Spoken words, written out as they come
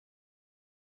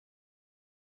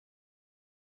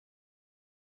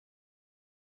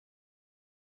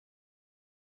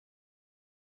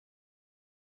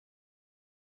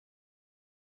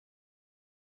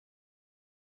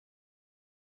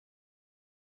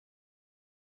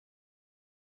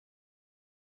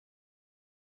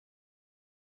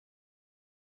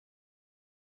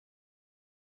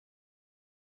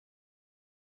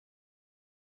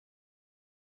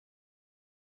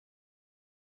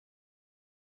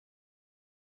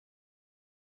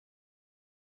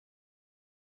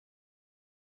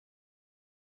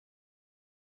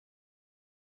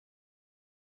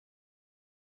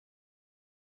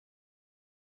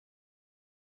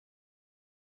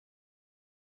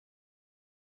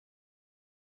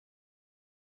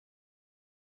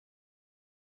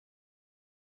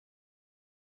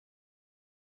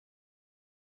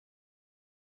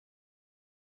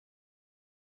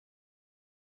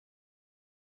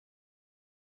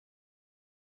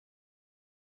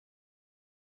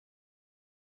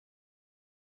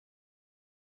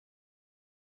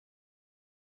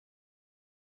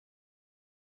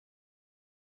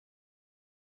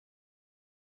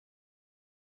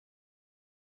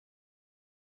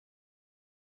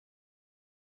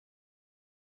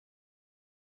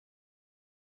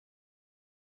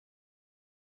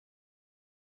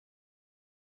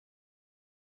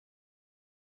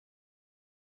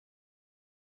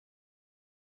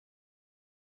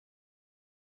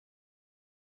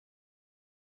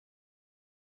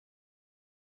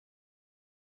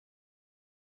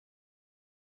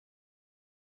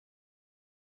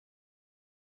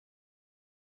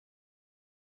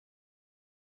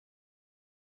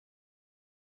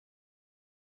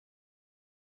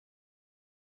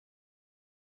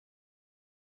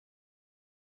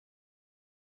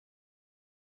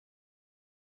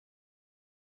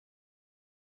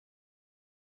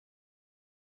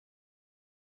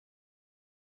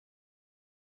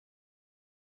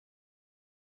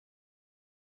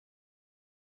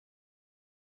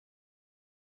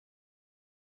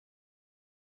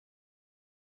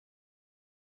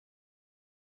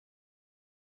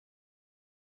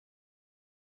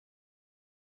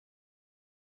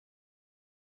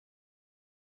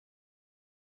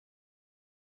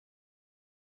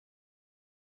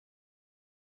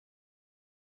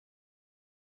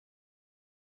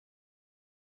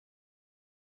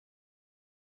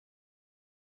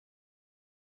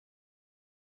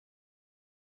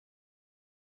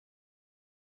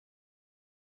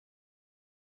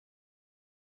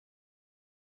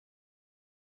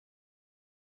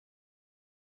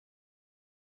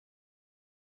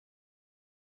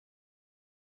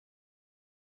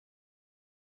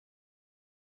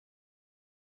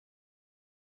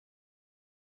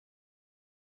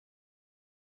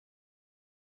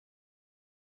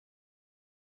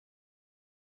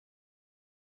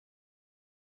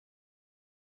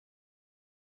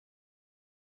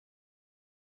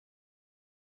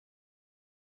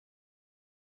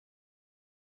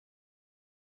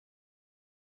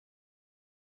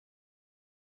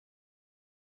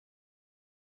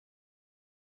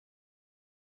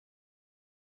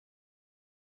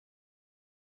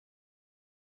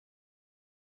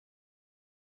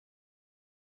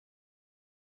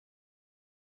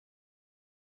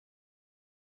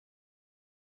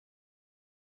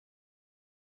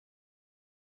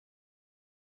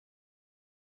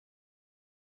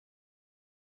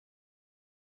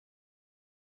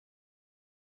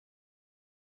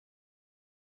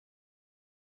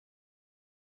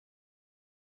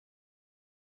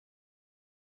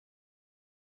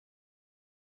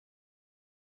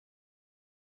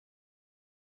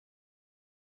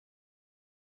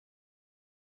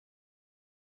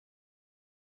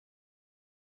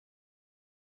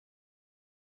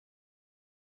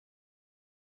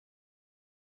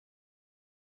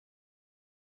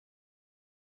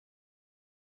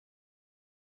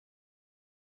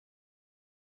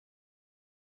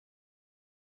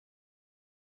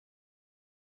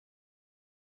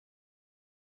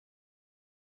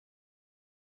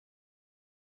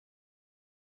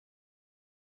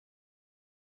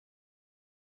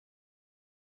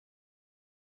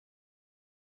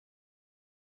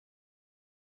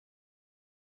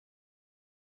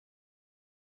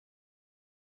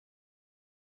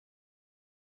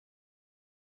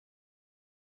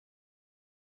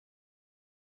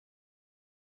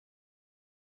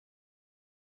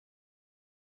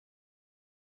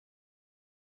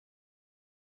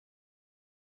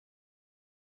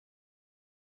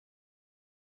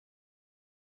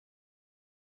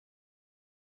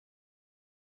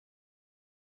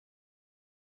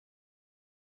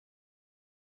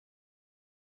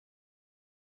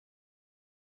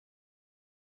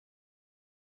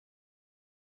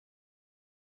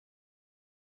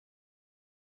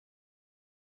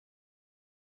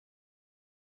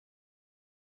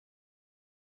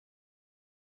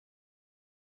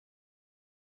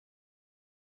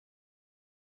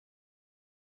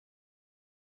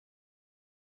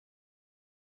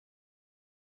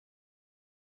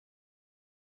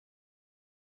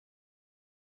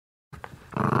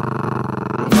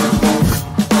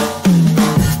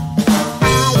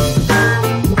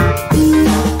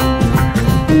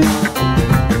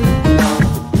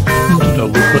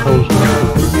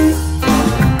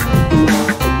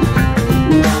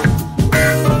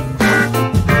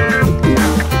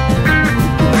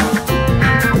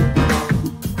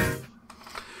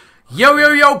Yo, yo,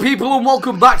 yo, people, and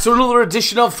welcome back to another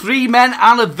edition of Three Men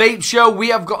and a Vape Show. We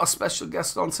have got a special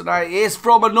guest on tonight. He is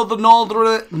from another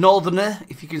northerner,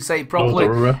 if you can say it properly.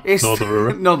 Northerner. It's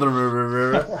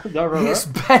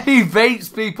Benny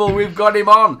Vapes, people. We've got him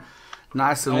on.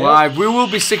 Nice and live. We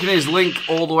will be sticking his link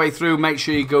all the way through. Make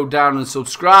sure you go down and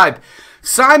subscribe.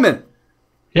 Simon.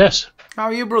 Yes. How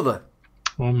are you, brother?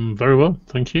 Very well,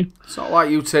 thank you. It's not like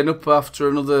you turn up after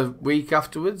another week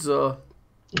afterwards, or...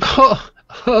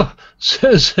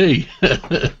 Says he.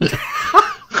 It's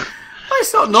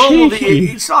not normal.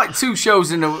 It's like 2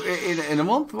 shows in a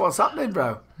month. What's happening,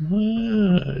 bro?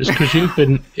 It's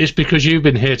because you've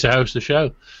been here to host the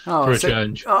show for a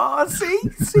change. Oh, see.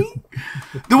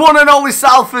 The one and only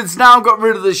Salford's now got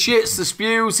rid of the shits, the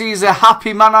spews. He's a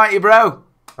happy man, aren't you, bro?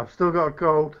 I've still got a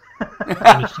cold.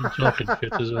 And he's still talking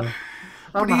shit as well.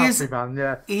 I'm a happy man,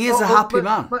 yeah. He is a happy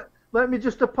man. Let me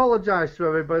just apologise to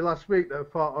everybody last week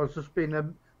that thought I was just being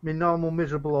my normal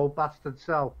miserable old bastard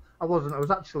self. I wasn't. I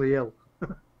was actually ill.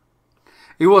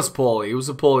 He was poorly. He was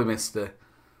a poorly mister.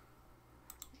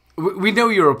 We know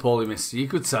you're a poorly mister. You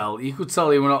could tell. You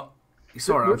were not...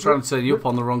 Sorry, I'm trying to turn you up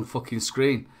on the wrong fucking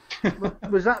screen.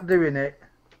 Was that doing it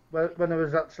when I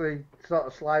was actually sort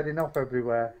of sliding off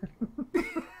everywhere?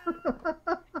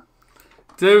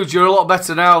 Dude, you're a lot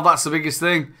better now. That's the biggest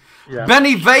thing. Yeah.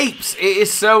 Benny Vapes, it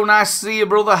is so nice to see you,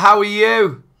 brother. How are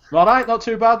you? Alright, not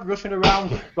too bad. Rushing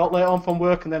around. Got late on from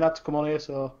work and then had to come on here,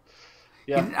 so...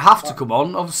 Yeah. You didn't have to come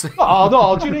on, obviously. Oh,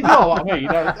 no, do you know what I mean?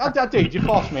 I did. You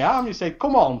forced me arm. You said,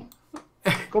 come on.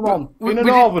 Come on. In a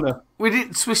northerner. We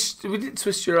didn't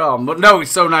twist your arm, but no,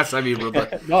 it's so nice to have you,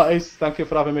 brother. No, it is. Thank you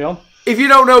for having me on. If you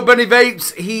don't know Benny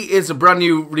Vapes, he is a brand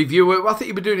new reviewer. I think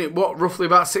you've been doing it, what, roughly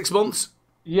about 6 months?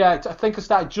 Yeah, I think I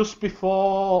started just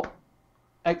before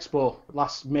Expo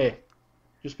last May.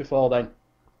 Just before then.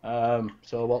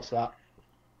 So what's that?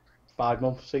 5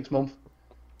 months, 6 months.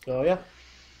 So yeah.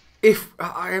 If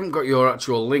I haven't got your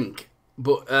actual link,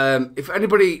 but if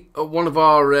anybody, one of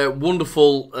our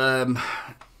wonderful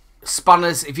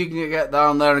spanners, if you can get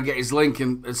down there and get his link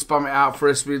and spam it out for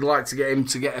us, we'd like to get him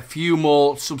to get a few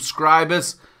more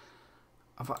subscribers.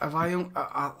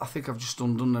 I think I've just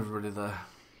undone everybody there.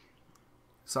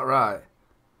 Is that right?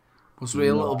 Was we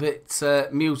a little bit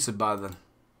muted by then?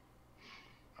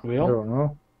 We all? I don't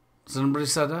know. Has anybody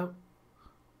said out?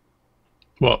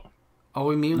 What? Are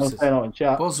we muted?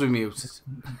 Was we muted?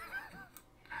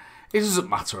 It doesn't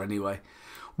matter anyway.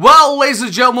 Well, ladies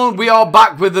and gentlemen, we are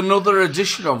back with another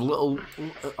edition of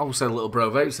I would say Little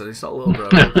Bro Vapes, then. It's not Little Bro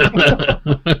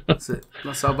Vapes. That's it.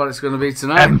 That's how bad it's going to be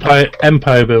tonight.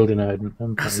 Empire building, Aidan.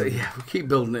 Yeah, we keep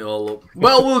building it all up.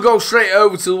 Well, we'll go straight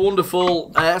over to the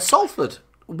wonderful Salford.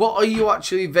 What are you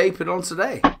actually vaping on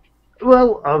today?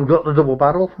 Well, I've got the double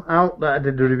barrel out that I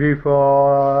did the review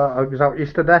for. It was out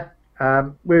yesterday.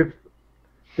 With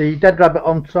the Dead Rabbit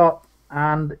on top,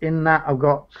 and in that I've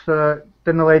got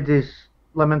Dinner Lady's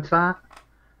Lemon Tart,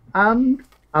 and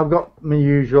I've got my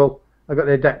usual. I've got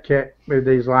the deck kit with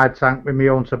these light tank with my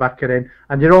own tobacco in,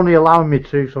 and you're only allowing me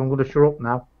to, so I'm going to shut up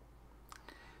now.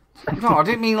 No, I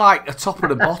didn't mean like a top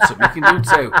and a bottom. You can do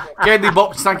 2. Gaily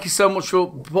Box, thank you so much for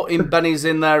putting Benny's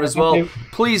in there as well.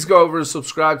 Please go over and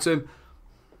subscribe to him.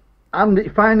 And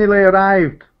it finally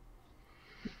arrived.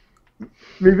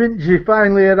 My Vinci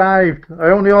finally arrived. I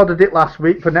only ordered it last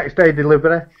week for next day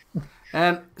delivery.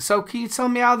 So can you tell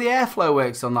me how the airflow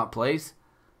works on that, please?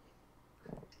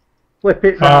 Flip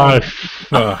it down.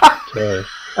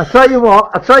 I tell you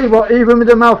what, even with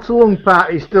the mouth to lung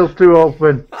part, it's still too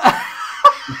open.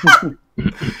 Do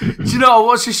you know, I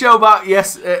watched the show back, I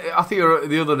think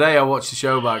the other day I watched the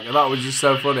show back, and that was just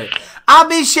so funny. I've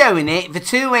been showing it for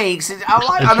 2 weeks.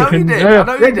 I know you did. I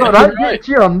know you did. Got right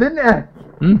bitchy on, didn't you?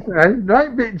 Right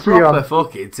bitchy on. Proper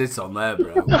fucking tit on there,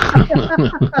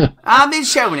 bro. I've been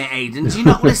showing it, Aidan. Do you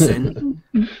not listen?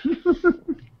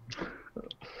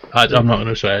 I'm not going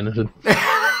to say anything.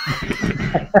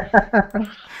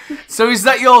 So is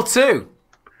that your 2?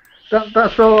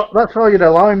 That's all you're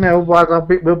allowing me, otherwise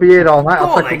we'll be here all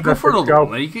night. Go for another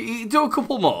one. You can do a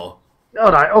couple more.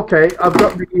 Alright, okay. I've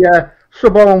got the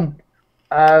Sub-Ohm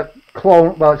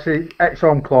clone, well it's the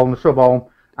X-Ohm clone, the Sub-Ohm,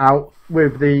 out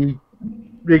with the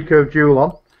recurve jewel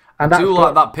on. And I do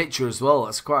like that picture as well.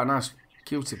 That's quite a nice,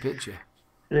 cutie picture.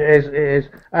 It is.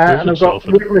 And I've got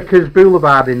Whitlicker's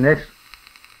Boulevard in this.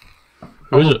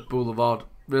 Who is it? Boulevard.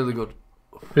 Really good.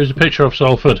 Here's a picture of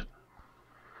Salford.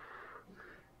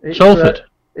 Salford?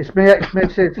 It's my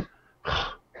ex-missus.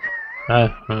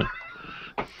 Right.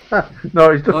 No,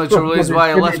 it's just... The trouble is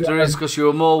why you left her is because you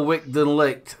were more wicked than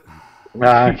licked. And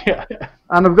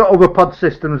I've got other pod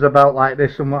systems about like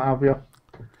this and what have you.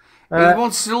 He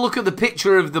wants to look at the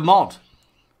picture of the mod.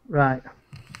 Right.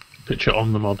 Picture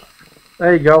on the mod.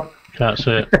 There you go. Can't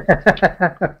see it.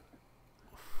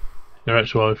 Your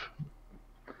ex-wife.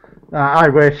 I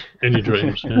wish. In your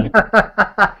dreams, yeah.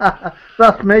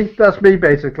 That's me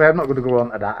basically. I'm not going to go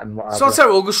on to that and whatever. So I'll tell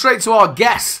you, we'll go straight to our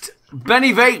guest.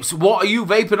 Benny Vapes, what are you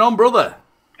vaping on, brother?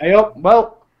 Hey up,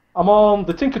 well, I'm on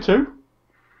the Tinker 2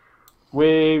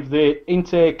 with the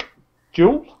Intake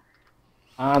Dual,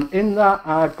 and in that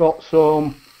I've got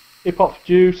some Hip Hop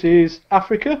Juices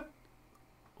Africa,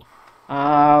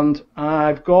 and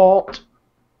I've got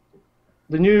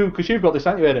the new, because you've got this,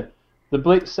 haven't you, Aidan? The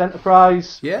Blitz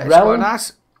Enterprise. Yeah, it's Realm. quite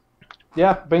nice.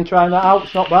 Yeah, been trying that out,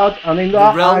 it's not bad. And in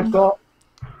that I've got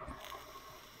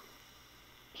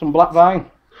some Black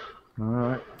Vine.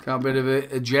 Alright. Got a bit of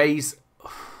a J's.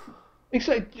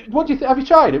 What do you have you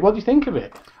tried it? What do you think of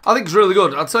it? I think it's really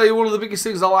good. I'll tell you, one of the biggest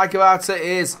things I like about it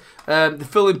is the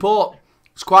filling port.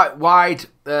 It's quite wide,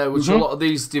 which a lot of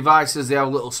these devices, they have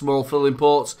little small filling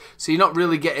ports, so you're not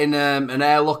really getting an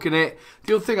airlock in it.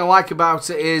 The other thing I like about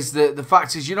it is the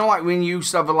fact is, you know, like when you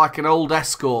used to have like an old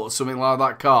Escort or something like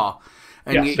that car,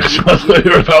 and yes.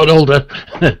 You're about older.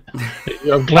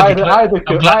 I'm glad you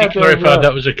clarified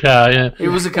that was a car. Yeah, it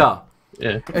was a car.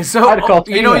 Yeah. And so,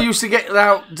 you know, you used to get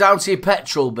down to your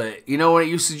petrol bit, you know, when it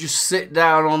used to just sit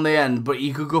down on the end, but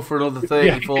you could go for another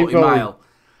 30, 40 mile.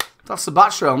 That's the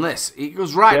battery on this. It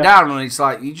goes right down, and it's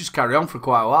like, you just carry on for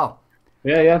quite a while.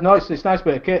 Yeah. No, it's a nice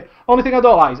bit of kit. Only thing I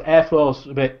don't like is airflow's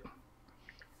a bit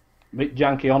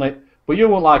janky on it. But you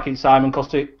won't like it, Simon,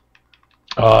 because it...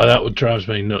 Oh, that would drive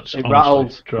me nuts. It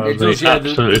rattles. It does, yeah.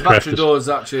 The battery doors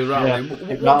actually rattling.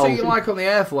 What do you like on the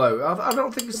airflow? I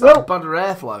don't think it's that bad of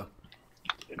airflow.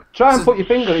 Try and put your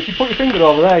finger. If you put your finger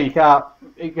over there, you can't.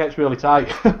 It gets really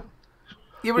tight.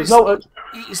 Yeah, but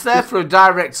it's there for a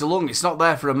direct to lung. It's not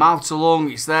there for a mouth to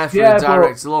lung. It's there for a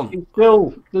direct to lung. It's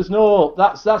still, there's no.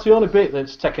 That's the only bit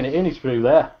that's taking it in is through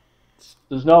there.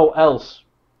 There's no else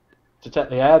to take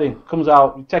the air in. Comes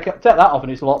out. You take that off,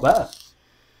 and it's a lot better.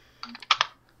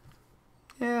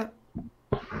 Yeah.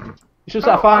 It's just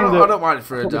I find that I don't mind it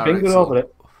for a direct finger over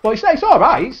it. Well, it's all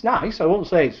right. It's nice. I won't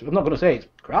say it's. I'm not going to say it's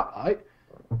crap. Right?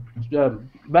 It's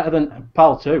better than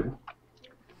PAL 2.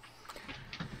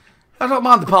 I don't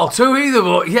mind the PAL 2 either,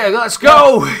 but yeah, let's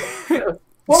go.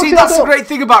 See, that's the great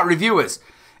thing about reviewers.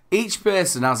 Each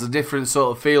person has a different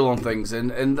sort of feel on things,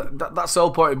 and that's the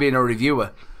whole point of being a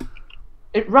reviewer.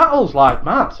 It rattles like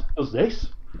mad. Does this?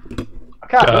 I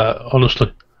can't.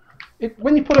 Honestly,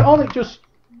 when you put it on, it just.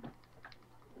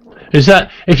 Is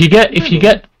that if you get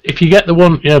the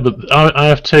one? Yeah, but I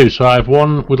have two. So I have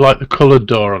one with like the coloured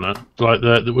door on it, like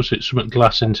the was it something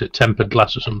glass into it, tempered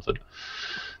glass or something.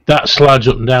 That slides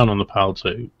up and down on the PAL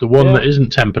 2. The one that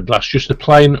isn't tempered glass, just the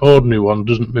plain ordinary one,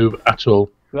 doesn't move at all.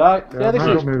 Right? Yeah, this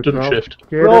doesn't shift.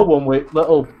 Roll one with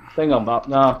little thing on that.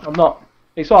 No, I'm not.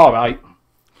 It's all right.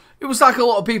 It was like a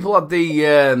lot of people had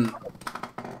the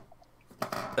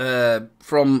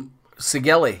from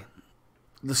Sigeli,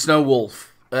 the Snow Wolf.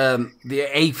 The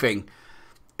A thing,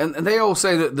 and they all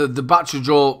say that the battery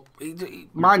draw,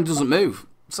 mine doesn't move.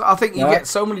 So I think you get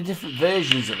so many different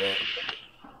versions of it.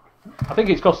 I think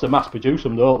it's because they mass produce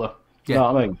them, don't they? You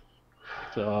know what I mean?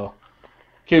 So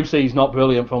QC's not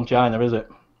brilliant from China, is it?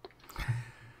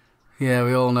 Yeah,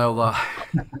 we all know that.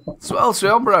 So what else are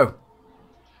we on, bro?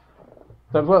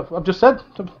 I've just said.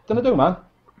 Didn't I do, man?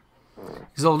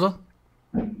 He's all done.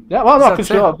 Yeah, well, no, I can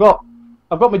show.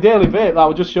 I've got my daily vape that I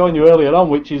was just showing you earlier on,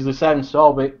 which is the Sense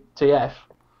Orbit TF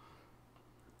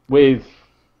with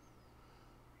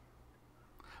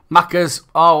Macca's.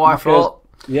 Oh, I thought.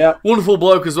 Yeah. Wonderful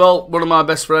bloke as well. One of my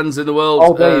best friends in the world.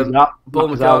 All day is that. Paul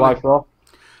McCartney.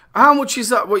 How much is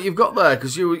that? What you've got there?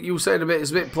 Because you were saying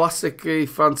it's a bit plasticky,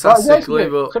 fantastically,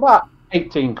 but it's about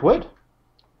 18 quid.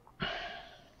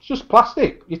 It's just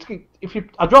plastic.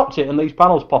 I dropped it and these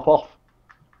panels pop off,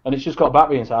 and it's just got a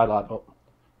battery inside like that.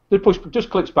 It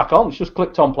just clicks back on. It's just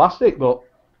clicked on plastic, but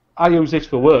I use this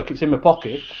for work. It's in my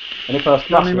pocket, and if I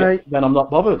smash it, then I'm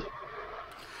not bothered.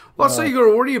 Well, that's what you got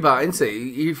to worry about, isn't it?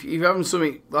 If you're having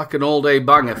something like an all-day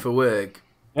banger for work,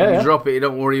 you drop it, you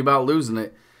don't worry about losing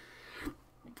it.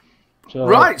 So,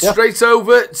 straight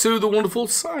over to the wonderful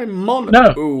Simon.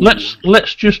 No,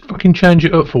 let's just fucking change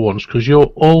it up for once, because you're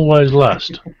always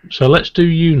last. So let's do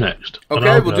you next.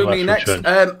 Okay, we'll do me next.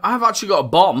 I've actually got a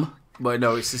bomb. Wait,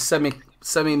 no, it's a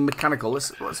semi-mechanical.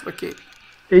 Let's make it.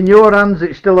 In your hands,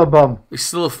 it's still a bomb. It's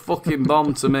still a fucking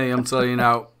bomb to me, I'm telling you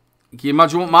now. Can you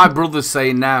imagine what my brother's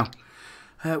saying now?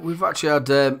 We've actually had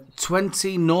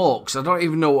 20 Norks. I don't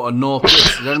even know what a Nork is.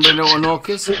 Does anybody know what a Nork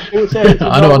is?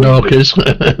 I know what a Nork is.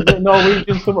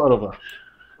 Norwegian something or other.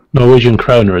 Norwegian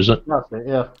kroner, is it? That's it,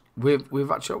 yeah.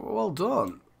 We've actually... Well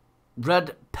done.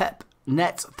 Red Pep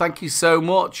Net, thank you so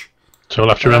much. So I'll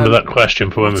have to remember that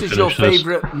question for when we finish this. What is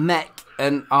your favourite mech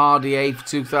and RDA for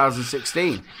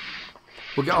 2016?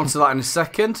 We'll get onto that in a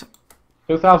second.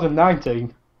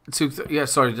 2019. Yeah,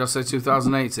 sorry, did I say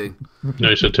 2018? No,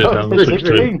 you said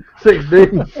 2016.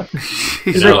 16.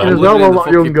 He's a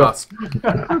lot younger.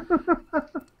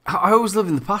 I always live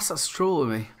in the past, that's the trouble with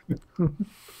me.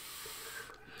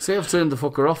 See, I've turned the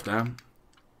fucker off now.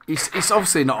 It's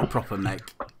obviously not a proper mech.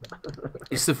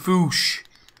 It's the foosh.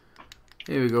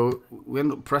 Here we go. We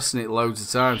end up pressing it loads of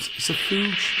times. It's a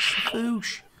foosh. It's a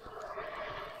foosh.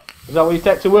 Is that what you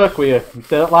take to work with you? You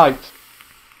stay at lights?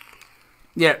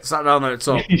 Yeah, sat down there at the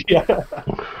top. Yeah.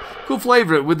 Cool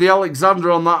flavour with the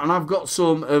Alexander on that, and I've got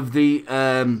some of the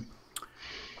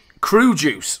crew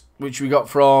juice, which we got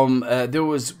from there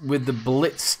was with the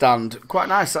Blitz stand. Quite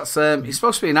nice. That's it's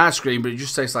supposed to be an ice cream, but it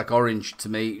just tastes like orange to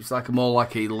me. It's like more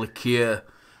like a liqueur.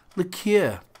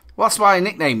 Liqueur. Well, that's my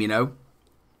nickname, you know.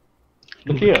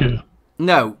 Liqueur?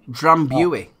 No,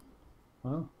 Drambuie.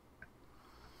 Oh.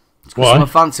 It's because I'm a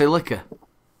fancy liquor.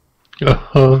 We're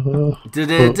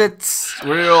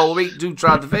here all week. Do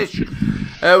try the fish.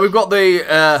 We've got the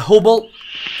Hubble,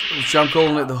 which I'm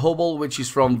calling it the Hubble, which is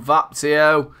from VAPES.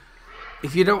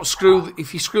 If you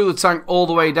screw the tank all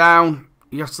the way down,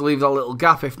 you have to leave that little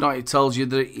gap. If not, it tells you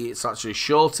that it's actually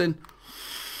shorting.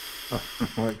 Oh,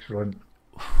 excellent.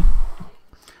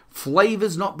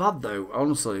 Flavour's not bad though.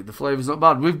 Honestly, the flavour's not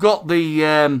bad. We've got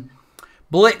the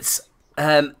Blitz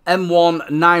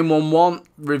M1911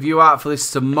 review out for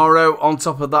this tomorrow. On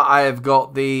top of that, I have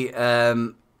got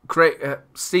the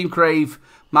Steam Crave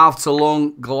mouth to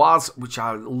lung glass, which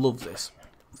I love this.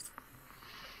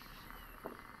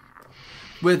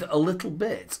 With a little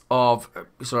bit of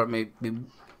sorry,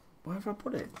 where have I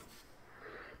put it?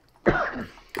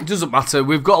 It doesn't matter.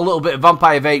 We've got a little bit of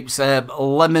Vampire Vapes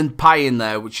lemon pie in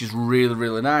there, which is really,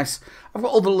 really nice. I've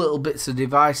got other little bits of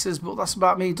devices, but that's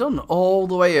about me done. All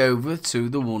the way over to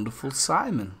the wonderful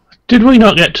Simon. Did we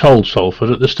not get told,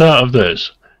 Salford, at the start of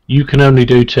this, you can only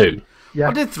do 2? Yeah.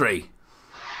 I did 3.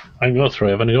 I haven't got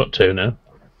 3, I've only got 2 now.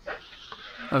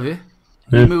 Have you?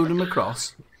 Yeah. You moved them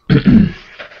across?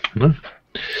 No.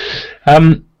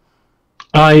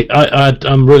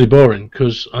 I'm really boring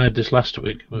because I had this last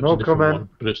week. It was a different one,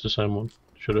 but it's the same one.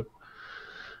 Should have.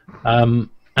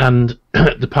 And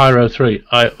the Pyro 3,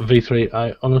 V3.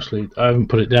 I honestly, I haven't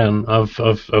put it down. I've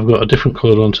got a different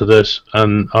colour onto this,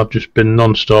 and I've just been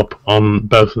non-stop on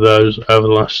both of those over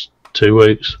the last 2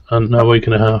 weeks and a week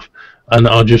and a half. And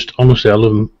I just honestly, I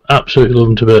love them. Absolutely love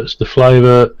them to bits. The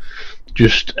flavour,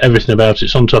 just everything about it.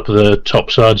 It's on top of the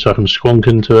top side, so I can squonk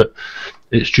into it.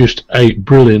 It's just a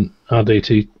brilliant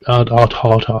RDT. That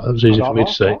was easy for me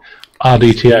to say.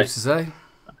 RDTA.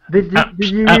 Did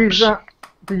you use that?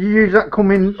 Did you use that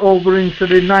coming over into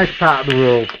the nice part of the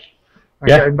world and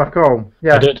getting back home?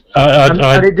 Yeah, I did.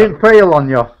 And it didn't fail on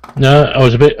you. No, I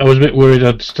was a bit worried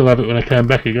I'd still have it when I came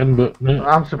back again, but no.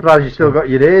 I'm surprised you still got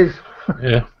your days.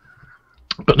 Yeah.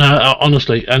 But no,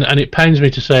 honestly, and it pains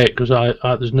me to say it because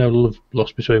there's no love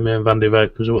lost between me and Vandy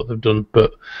Vape because of what they've done,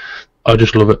 but I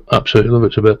just love it, absolutely love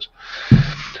it to bits.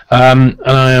 And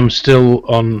I am still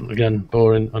on, again,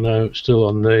 boring, I know, still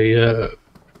on the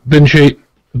Vinci,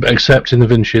 except in the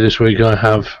Vinci this week I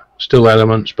have still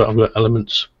Elements, but I've got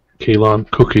Elements, Key Lime,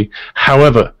 Cookie.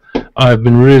 However, I've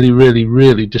been really, really,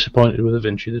 really disappointed with the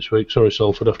Vinci this week. Sorry,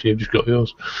 Salford, after you've just got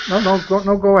yours.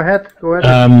 No, go ahead. Go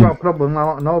ahead. It's not a problem. I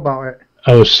want to know about it.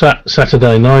 I was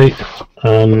Saturday night,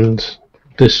 and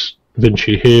this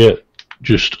Vinci here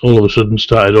just all of a sudden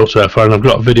started auto-firing. I've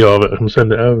got a video of it. I can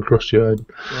send it over across to you.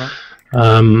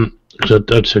 Right. Because I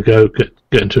had to go get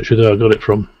in touch with who I got it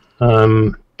from.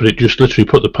 But it just literally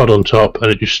put the pod on top,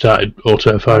 and it just started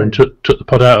auto-firing. Took the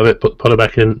pod out of it, put the pod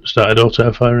back in, started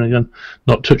auto-firing again.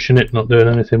 Not touching it, not doing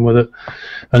anything with it.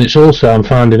 And it's also, I'm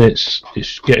finding it's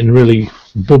getting really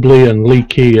bubbly and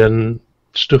leaky and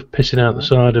stuff pissing out the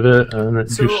side of it, and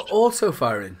it's so just auto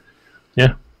firing.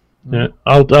 Yeah.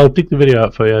 I'll dig the video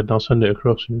out for you, and I'll send it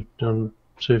across and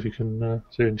see if you can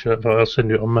show it. I'll send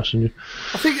you it on Messenger.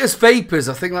 I think as vapors,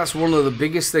 I think that's one of the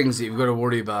biggest things that you've got to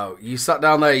worry about. You sat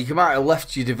down there, you might have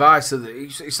left your device.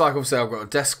 It's like obviously I've got a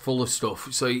desk full of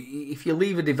stuff. So if you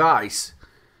leave a device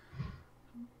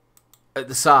at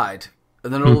the side,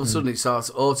 and then all of a sudden it starts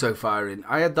auto firing.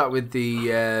 I had that with the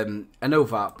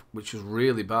Enovap, which was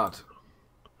really bad.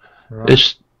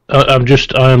 Right. I am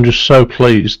just so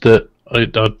pleased that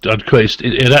I'd quit.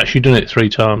 It had actually done it 3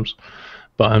 times,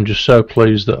 but I'm just so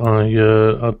pleased that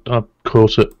I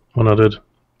caught it when I did,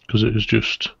 because it was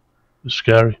just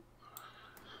scary.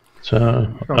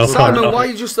 So, Simon, why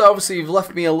you just obviously you've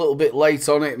left me a little bit late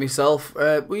on it myself.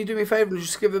 Will you do me a favour and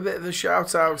just give a bit of a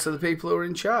shout out to the people who are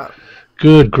in chat?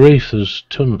 Good grief, there's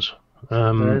tons.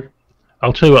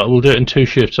 I'll tell you what, we'll do it in 2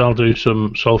 shifts. I'll do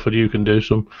some Salford, you can do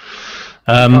some.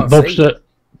 Bobster,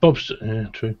 yeah,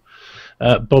 true.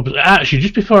 Bobster, actually,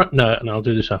 just before, no, I'll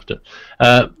do this after.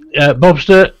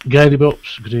 Bobster, Gaily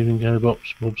Bops, good evening, Gaily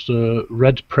Bops. Bobster,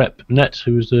 Red Prep Net,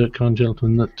 who is the kind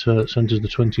gentleman that sent us the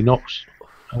 20 knocks.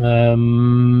 Andy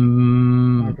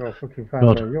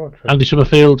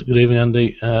Summerfield, good evening,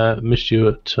 Andy. Missed you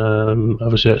at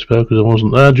obviously Expo because I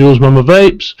wasn't there. Jules Mama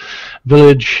Vapes,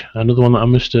 Village, another one that I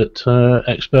missed at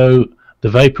Expo. The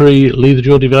Vapery, Lee the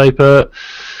Geordie Vapor,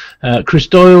 Chris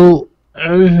Doyle,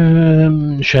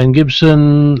 Shane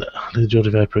Gibson, Lee the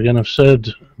Geordie Vapor again. I've said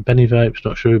Benny Vapes,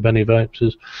 not sure who Benny Vapes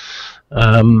is.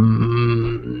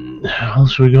 What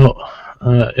else have we got?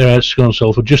 It's gone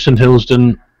Salford. Justin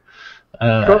Hillsden.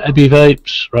 Ebby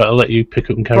Vapes, right, I'll let you pick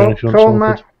up and carry on if you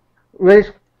want. Liz,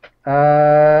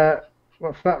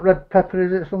 what's that, Red Pepper,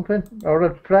 is it something? Or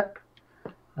Red Prep?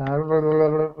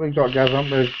 We've got guys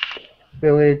on with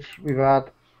Village, we've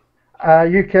had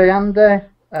UK Andy,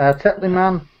 Tetley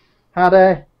Man,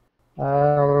 Harry,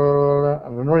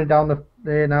 I'm running down the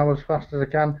now as fast as I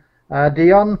can,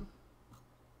 Dion,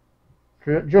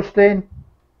 Justin,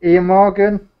 Ian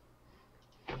Morgan,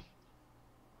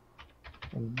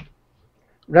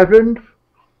 Reverend,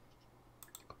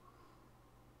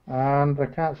 and I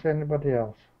can't see anybody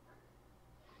else.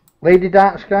 Lady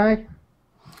Dark Sky.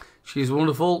 She's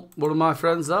wonderful. One of my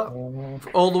friends, that.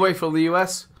 All the way from the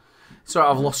US. Sorry,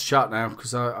 I've lost chat now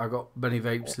because I got Benny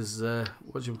Vapes as,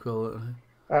 what do you call it?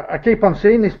 I keep on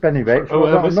seeing this Benny Vapes, but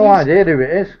I've got no idea who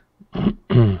it is.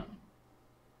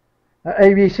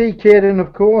 ABC, Kieran,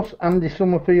 of course. Andy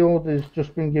Summerfield has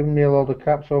just been giving me a lot of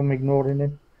crap, so I'm ignoring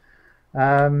him.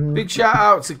 Big shout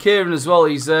out to Kieran as well.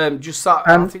 He's just sat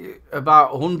I think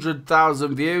about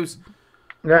 100,000 views.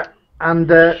 Yeah, and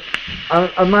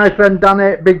my friend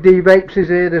Danny, Big D Vapes, is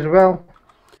here as well.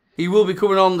 He will be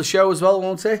coming on the show as well,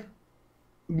 won't he?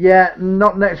 Yeah,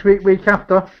 not next week, week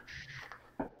after.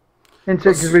 We've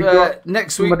got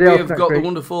next week we have got the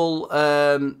wonderful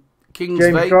King's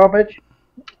James Vape. Garbage.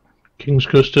 King's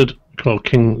Custard, called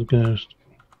King's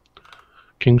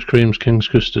Creams, King's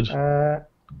Custard.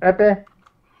 Ebby,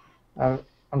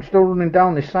 I'm still running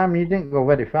down this time. You didn't go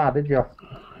very far, did you? Have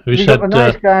you said, got the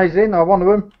nice guys in, or one of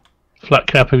them? Flat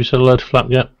Cap, have you said hello to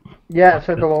Flat Cap? Yeah, I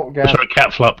said hello to Gap. Sorry,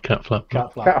 Cat Flap. Cat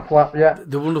Flap, yeah.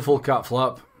 The wonderful Cat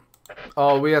Flap.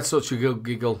 Oh, we had such a good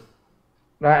giggle.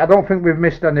 Right, I don't think we've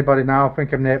missed anybody now. I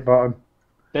think I'm near bottom.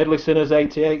 Deadly Sinners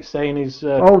 88 saying he's...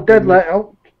 Deadly.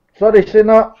 Oh, sorry,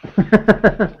 Sinner.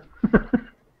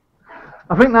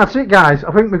 I think that's it, guys.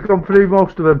 I think we've gone through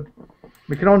most of them.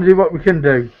 We can only do what we can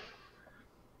do.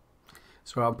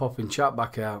 So I'm popping chat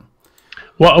back out.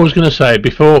 What I was going to say,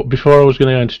 before I was going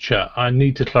to go into chat, I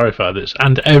need to clarify this,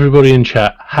 and everybody in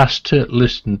chat has to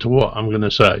listen to what I'm going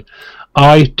to say.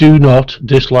 I do not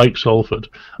dislike Salford.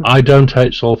 I don't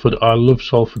hate Salford. I love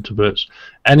Salford to bits.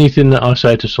 Anything that I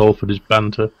say to Salford is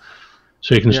banter.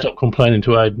 So you can stop complaining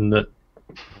to Aidan that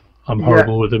I'm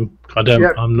horrible with him. I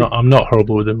don't. I'm not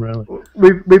horrible with him, really.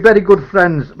 We're very good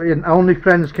friends. Only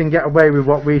friends can get away with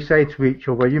what we say to each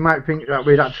other. You might think that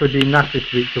we'd actually be nasty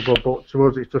to each other, but to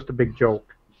us it's just a big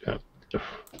joke. Yeah.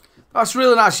 That's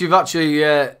really nice. You've actually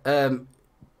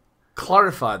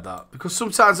clarified that, because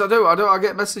sometimes I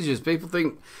get messages. People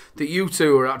think that you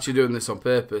two are actually doing this on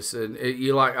purpose, and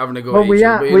you like having a go. Well, at we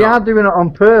are are doing it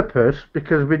on purpose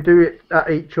because we do it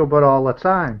at each other all the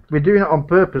time. We're doing it on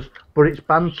purpose, but it's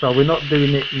banter. We're not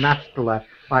doing it nastily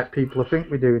like people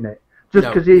think we're doing it. Just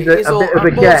because he's a bit of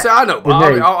a get. I know,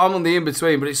 I'm on the in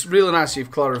between, but it's really nice you've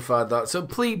clarified that. So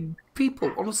please,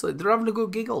 people, honestly, they're having a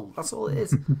good giggle. That's all it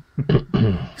is.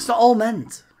 It's not all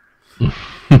meant.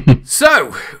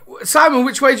 So, Simon,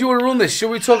 which way do you want to run this? Should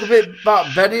we talk a bit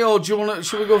about Benny, or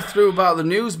should we go through about the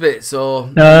news bits? Or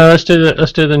let's do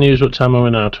the news. What time are we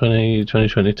now?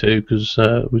 2022, because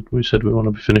we said we want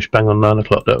to be finished bang on 9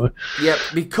 o'clock, don't we? Yeah,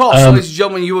 because ladies and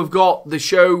gentlemen, you have got the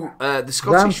show, the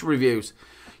Scottish reviews.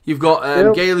 You've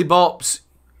got Gaily Bops,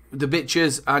 the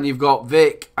Bitches, and you've got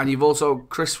Vic, and you've also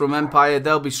Chris from Empire.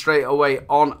 They'll be straight away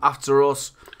on after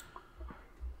us.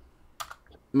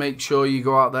 Make sure you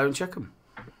go out there and check them.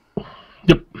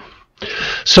 Yep.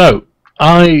 So,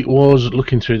 I was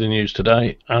looking through the news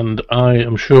today, and I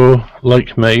am sure,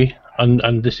 like me,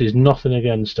 and this is nothing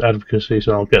against advocacy,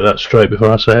 so I'll get that straight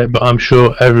before I say it, but I'm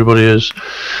sure everybody has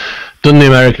done the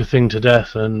America thing to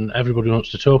death, and everybody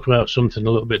wants to talk about something a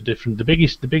little bit different.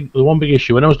 The one big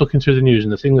issue when I was looking through the news,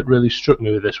 and the thing that really struck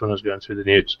me with this when I was going through the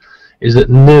news, is that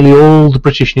nearly all the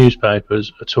British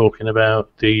newspapers are talking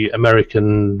about the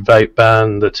American vape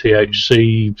ban, the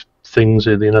THC things,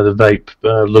 the vape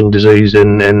lung disease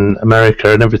in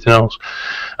America and everything else.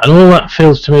 And all that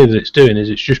feels to me that it's doing is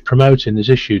it's just promoting this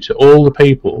issue to all the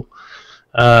people.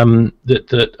 And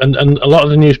a lot of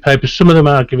the newspapers, some of them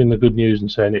are giving the good news and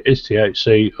saying it is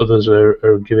THC, others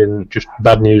are giving just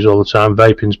bad news all the time.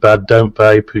 Vaping's bad, don't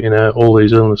vape, all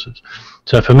these illnesses.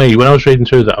 So for me, when I was reading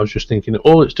through that, I was just thinking that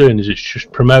all it's doing is it's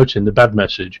just promoting the bad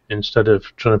message instead of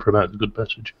trying to promote the good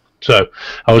message. So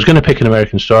I was going to pick an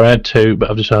American story. I had two, but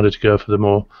I've decided to go for the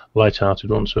more light-hearted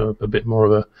one. So a bit more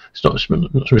of a, it's not so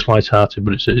much light-hearted,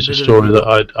 but it's a story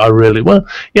that I really, but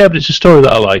it's a story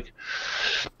that I like.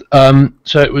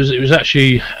 So it was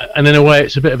actually, and in a way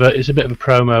it's a bit of a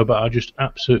promo, but I just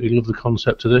absolutely love the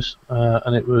concept of this,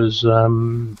 and it was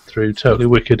through Totally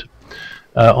Wicked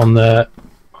on their.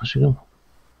 What's it on?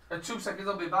 In 2 seconds,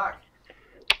 I'll be back.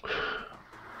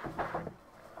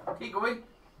 Keep going.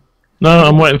 No,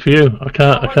 I'm waiting for you. I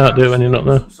can't do it when you're not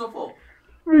there.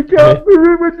 We can't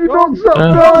do it when you're not sat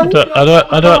down.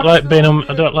 I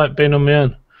don't like being on my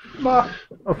own.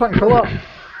 Oh, thanks a lot.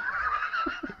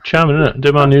 Charming, isn't it?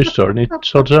 Do my news story and he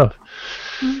sods off.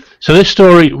 So this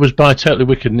story was by Totally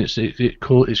Wicked, and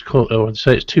it's called. I'd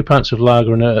say it's 2 pints of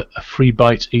lager and a free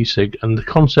bite e-cig. And the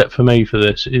concept for me for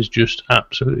this is just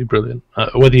absolutely brilliant.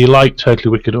 Whether you like Totally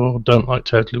Wicked or don't like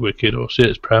Totally Wicked or see it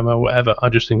as promo or whatever, I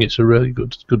just think it's a really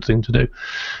good thing to do.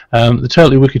 The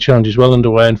Totally Wicked challenge is well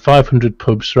underway, and 500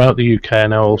 pubs throughout the UK are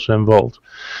now also involved.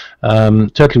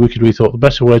 Totally Wicked, we thought the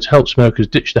better way to help smokers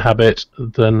ditch the habit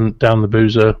than down the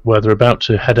boozer, where they're about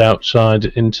to head outside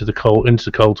into the cold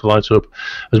to light up.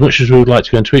 As much as we would like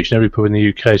to go into each and every pub in the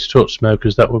UK to talk to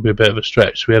smokers, that would be a bit of a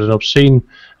stretch. So we had an obscene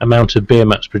amount of beer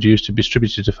mats produced and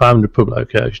distributed to 500 pub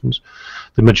locations,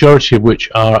 the majority of which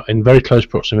are in very close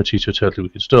proximity to a Totally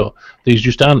Wicked store. These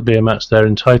just aren't beer mats; they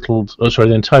entitle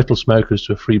smokers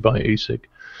to a free bite e-cig.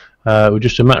 We're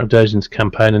just a matter of days into the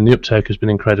campaign, and the uptake has been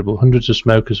incredible. Hundreds of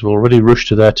smokers have already rushed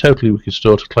to their Totally Wicked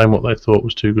store to claim what they thought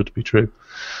was too good to be true.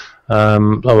 Blah,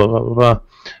 blah, blah, blah, blah.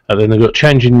 Then they've got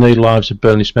changing the lives of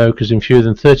Burnley smokers. In fewer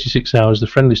than 36 hours, the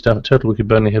friendly staff at Totally Wicked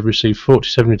Burnley have received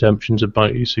 47 redemptions of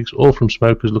bite e-cigs, all from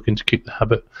smokers looking to keep the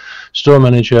habit. Store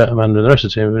manager Amanda and the rest of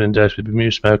the team have been in days with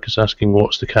bemused smokers asking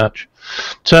what's the catch.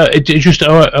 So it just,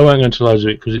 I won't go into loads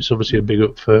of it because it's obviously a big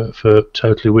up for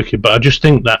Totally Wicked, but I just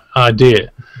think that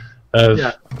idea of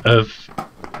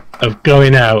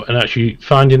going out and actually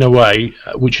finding a way,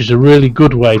 which is a really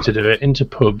good way to do it, into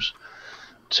pubs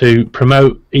to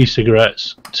promote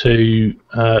e-cigarettes to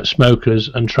smokers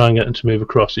and try and get them to move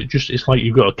across. It's like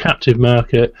you've got a captive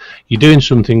market. You're doing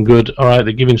something good. All right,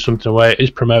 they're giving something away. It is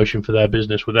promotion for their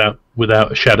business without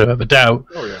a shadow of a doubt.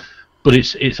 Oh yeah. But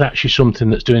it's actually something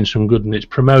that's doing some good, and it's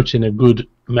promoting a good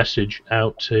message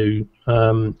out to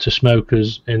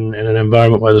smokers in an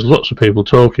environment where there's lots of people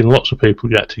talking, lots of people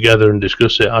get together and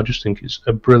discuss it. I just think it's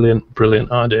a brilliant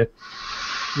idea.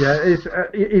 Yeah,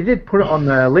 he did put it on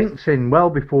LinkedIn well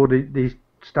before they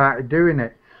started doing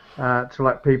it to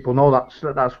let people know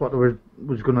that's what they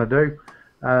was going to do.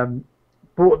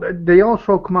 But they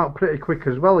also come out pretty quick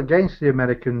as well against the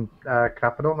American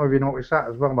cap. I don't know if you noticed that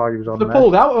as well while he was on there. They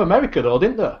pulled out of America though,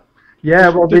 didn't they? Yeah,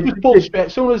 well, they just pulled straight.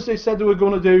 As soon as they said they were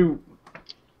going to do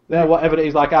whatever it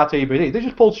is, like RTBD, they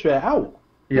just pulled straight out.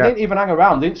 They didn't even hang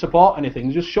around, didn't support anything.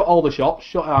 They just shut all the shops,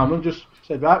 shut down, and just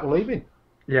said, right, we're leaving.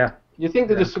 Yeah. You think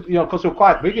they just, because they're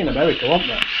quite big in America, weren't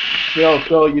they?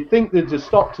 So you think they just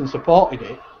stopped and supported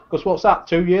it? Because what's that,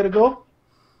 2 years ago?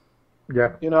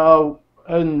 Yeah.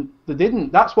 And they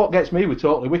didn't. That's what gets me with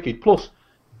Totally Wicked. Plus,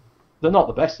 they're not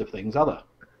the best of things, are they?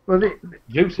 Well, they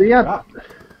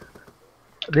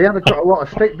had a lot of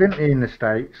stick, didn't they, in the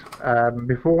States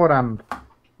beforehand?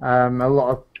 A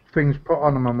lot of things put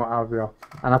on them and what have you.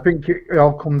 And I think it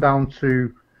all come down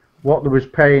to what they was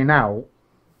paying out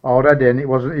already, and it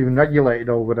wasn't even regulated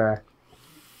over there.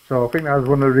 So I think that was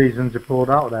one of the reasons they pulled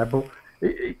out there. But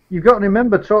you've got to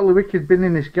remember, Totally Wicked been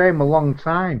in this game a long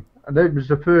time, and it was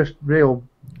the first real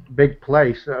big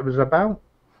place that it was about.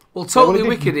 Well, Totally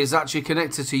Wicked is actually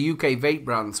connected to UK Vape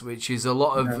brands, which is a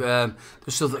lot of the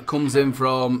stuff that comes in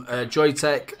from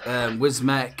Joytech,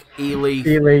 Wismec, E-Leaf.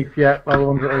 E-Leaf, yeah. He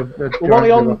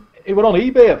was on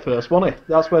eBay at first, wasn't he?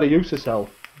 That's where he used to sell.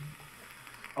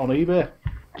 On eBay.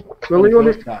 Well,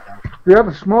 they had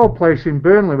a small place in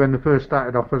Burnley when they first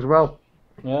started off as well.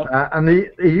 Yeah. And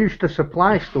he used to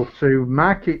supply stuff to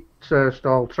market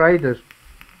stall traders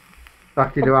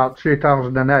back in about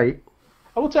 2008.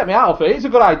 I will take me out of it. It's a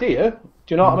good idea. Do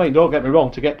you know what I mean? Don't get me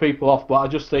wrong, to get people off, but I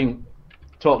just think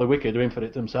Totally Wicked are in for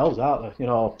it themselves, aren't they? You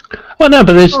know. Well, no,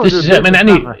 but this is it.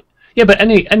 I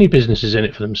mean, any business is in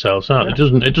it for themselves, aren't they?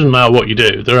 It doesn't matter what you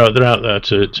do. They're out there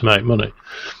to make money.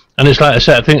 And it's like I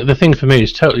said, I think the thing for me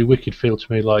is Totally Wicked feel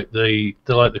to me like they're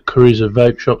like the couriers of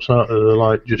vape shops, aren't they? They're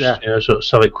like just sort of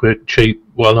sell it quick, cheap.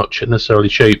 Well, not necessarily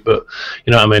cheap, but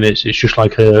you know what I mean. It's just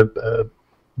like a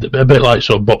bit like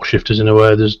sort of box shifters in a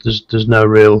way. There's no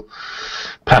real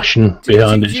passion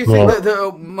behind it. Do you think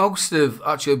that most of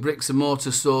actually bricks and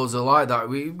mortar stores are like that?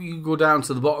 You go down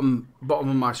to the bottom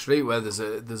of my street where there's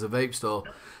a vape store.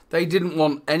 They didn't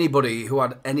want anybody who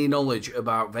had any knowledge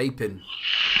about vaping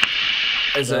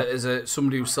as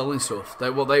somebody who's selling stuff.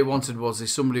 What they wanted was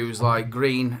somebody who's like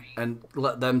green and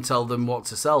let them tell them what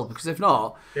to sell. Because if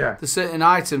not, there's certain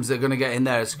items they're going to get in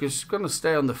there. It's just going to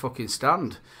stay on the fucking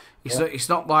stand. It's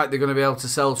not like they're going to be able to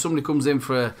sell. Somebody comes in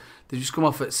they just come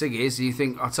off at Siggy's, and you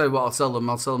think, I'll tell you what I'll sell them.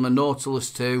 I'll sell them a Nautilus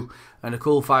 2 and a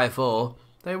Cool Fire 4.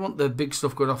 They want the big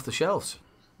stuff going off the shelves.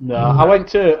 No, I went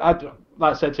to,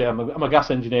 like I said to you, I'm a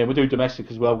gas engineer. We do domestic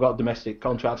as well. We've got domestic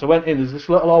contracts. I went in, there's this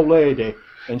little old lady,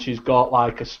 and she's got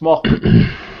like a smock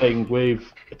thing with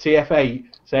a TF8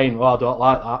 saying, well, I don't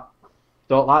like that.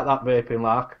 Don't like that vaping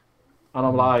lark. And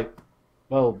I'm like,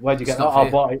 well, where'd you get that? I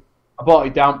bought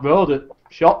it down road at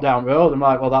shop down road. I'm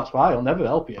like, well, that's why I'll never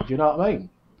help you. Do you know what I mean?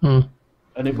 And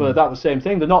that was the same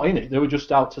thing. They're not in it. They were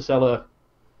just out to sell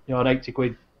an 80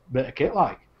 quid bit of kit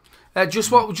like.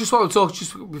 Just what we're talking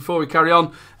just before we carry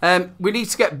on. We need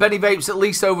to get Benny Vapes at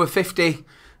least over 50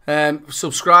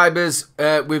 subscribers.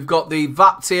 We've got the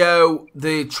Vaptio,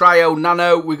 the Trio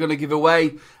Nano we're going to give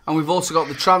away, and we've also got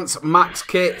the Trans Max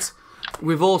kit.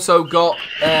 We've also got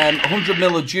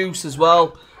 100ml of juice as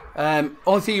well.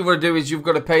 Only thing you've got to do is you've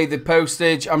got to pay the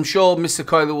postage. I'm sure Mr.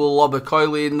 Coily will lob a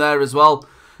coily in there as well.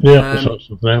 Yeah,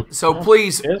 so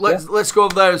please let's go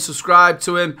over there and subscribe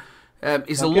to him.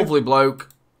 He's a lovely bloke.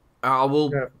 I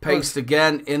will paste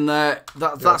again in there.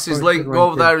 That's his link. Go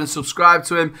over there and subscribe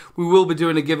to him. We will be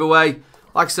doing a giveaway.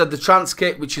 Like I said, the Trans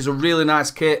kit, which is a really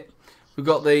nice kit. We've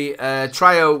got the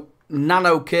Trio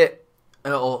Nano kit,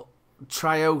 or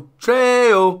Trio,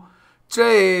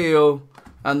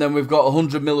 and then we've got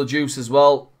 100ml of juice as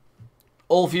well.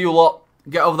 All for you lot.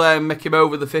 Get over there and make him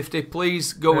over the 50.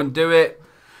 Please go and do it.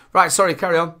 Right, sorry,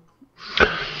 carry on.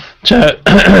 So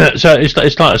it's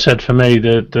like I said, for me,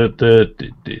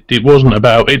 it wasn't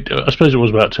about it. I suppose it was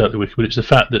about Totally Wicked, but it's the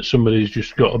fact that somebody's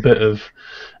just got a bit of.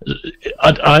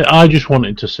 I just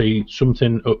wanted to see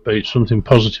something upbeat, something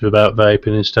positive about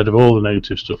vaping instead of all the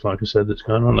negative stuff, like I said, that's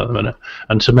going on at the minute.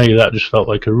 And to me, that just felt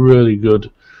like a really good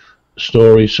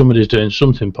story. Somebody's doing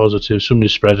something positive.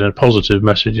 Somebody's spreading a positive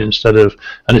message instead of.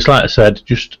 And it's like I said,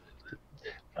 just.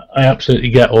 I absolutely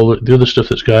get all the other stuff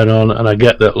that's going on, and I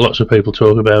get that lots of people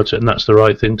talk about it, and that's the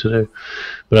right thing to do.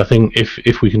 But I think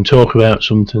if we can talk about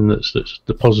something that's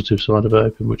the positive side of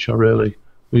vaping, which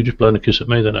you just blown a kiss at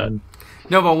me then, Ed.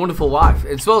 No, my wonderful wife.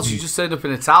 As well, she just turned up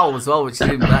in a towel as well, which is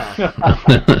even better.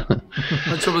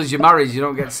 The trouble is you're married, you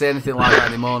don't get to say anything like that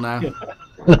anymore now.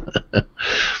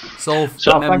 It's all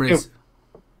memories.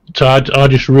 So I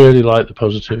just really like the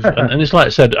positive, and it's like I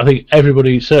said, I think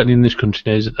everybody, certainly in this country,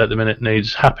 needs at the minute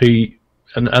needs happy,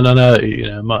 and I know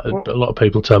a lot of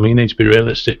people tell me you need to be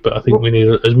realistic, but I think we need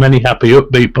as many happy,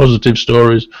 upbeat, positive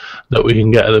stories that we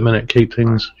can get at the minute. Keep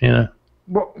things,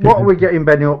 What are we getting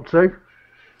Benny up to?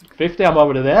 50. I'm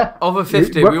over there. Over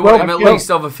 50. We want him at least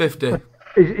over 50.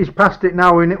 He's past it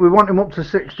now. We want him up to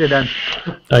 60 then.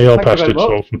 You're past it,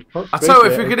 Salford. I tell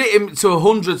you, if we could hit him to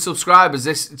 100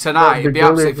 subscribers tonight, it'd be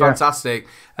absolutely fantastic.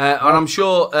 And I'm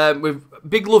sure with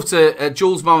big love to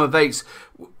Jules Mama Vapes.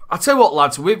 I tell you what,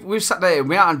 lads, we've sat there and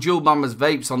we haven't had Jules Mama's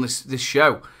Vapes on this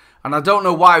show, and I don't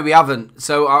know why we haven't.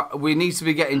 So we need to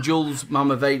be getting Jules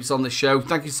Mama Vapes on the show.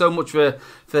 Thank you so much for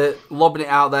lobbing it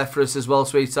out there for us as well,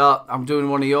 sweetheart. I'm doing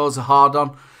one of yours, a hard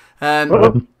on.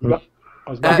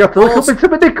 You have to look up into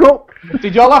my dick up.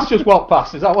 Did your last just walk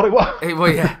past? Is that what it was?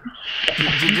 Well, yeah.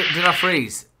 Did I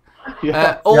freeze?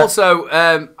 Yeah. Also,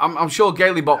 I'm sure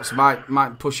Gaily Box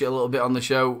might push it a little bit on the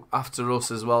show after us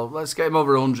as well. Let's get him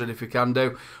over 100 if we can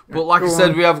do. But like I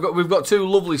said, we've got two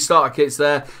lovely starter kits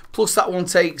there. Plus that one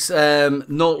takes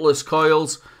Nautilus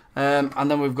coils, and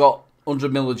then we've got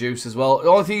 100ml of juice as well. The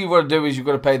only thing you've got to do is you've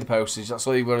got to pay the postage. That's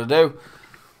all you've got to do.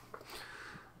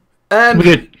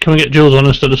 Can we get Jules on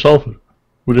instead of Salford?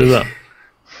 We'll do that.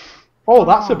 Oh,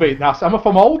 that's a bit nasty. I'm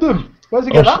from Oldham. Where's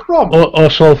he get that from? Or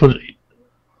Salford,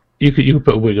 you could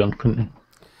put a wig on, couldn't you?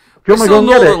 He's still a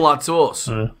northern lad to us.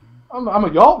 I'm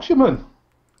a Yorkshireman.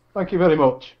 Thank you very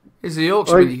much. He's a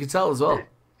Yorkshireman, you can tell as well.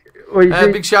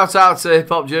 Big shout out to Hip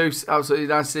Hop Juice. Absolutely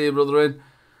nice to see you, brother.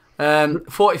 In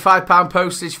 £45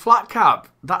 postage flat cap.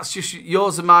 That's just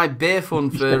yours and my beer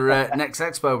fund for next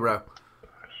Expo, bro.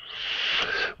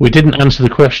 We didn't answer the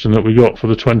question that we got for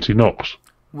the 20 knocks.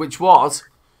 Which was,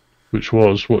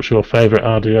 what's your favourite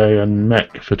RDA and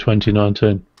mech for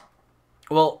 2019?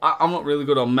 Well, I'm not really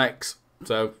good on mechs,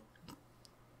 so...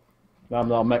 I'm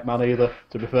not a mech man either,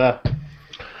 to be fair.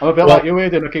 I'm a bit like you,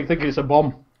 Aidan. I keep thinking it's a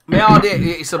bomb. My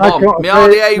RDA, it's a bomb. My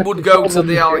RDA would go to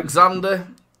the Alexander.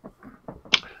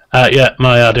 Yeah,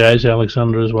 my RDA is the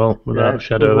Alexander as well, without a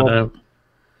shadow of a doubt.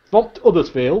 From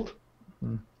Huddersfield.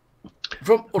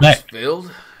 From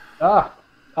Huddersfield? Our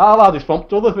lad is from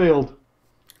Huddersfield.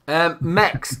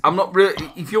 Mechs. I'm not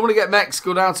really... If you want to get mechs,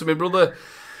 go down to me, brother.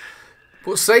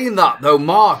 But saying that, though,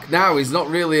 Mark now is not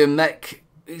really a mech...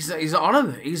 He's not on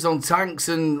them. He's on tanks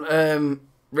and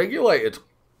regulated.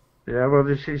 Yeah, well,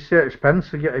 it's so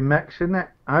expensive getting mechs, isn't it?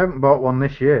 I haven't bought one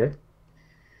this year.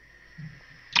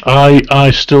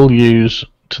 I still use,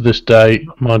 to this day,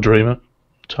 my Dreamer.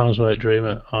 Times 8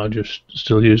 Dreamer. I just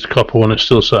still use the copper one. It's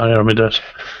still sat here on my desk.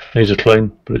 Needs a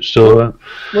clean, but it's still there.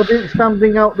 Well, didn't Stan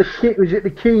bring out the kit? Was it the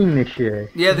Keen this year?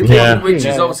 Yeah, the Keen, which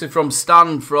is obviously from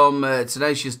Stan from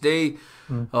Tenacious D.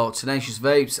 Tenacious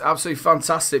Vapes. Absolutely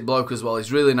fantastic bloke as well.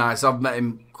 He's really nice. I've met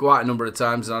him quite a number of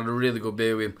times and had a really good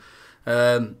beer with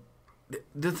him.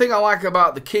 The thing I like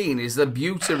about the Keen is the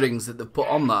beauty rings that they've put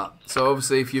on that. So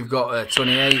obviously if you've got a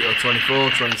 28 or 24,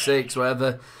 26,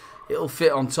 whatever, it'll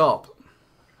fit on top.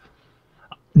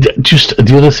 Just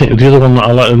the other one that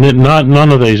I like.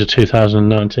 None of these are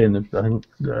 2019. I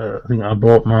think I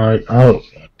bought my. Oh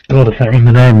God, I can't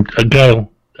remember the name.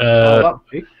 Gale.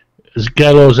 It's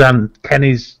Gale and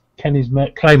Kenny's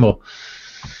Claymore.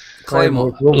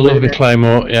 Love the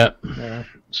Claymore. Yeah.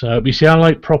 So you see, I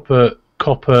like proper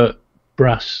copper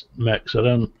brass mechs.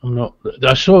 I'm not.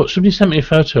 I saw somebody sent me a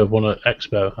photo of one at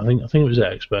Expo. I think it was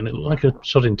at Expo, and it looked like a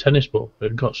sodding tennis ball. It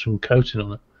had got some coating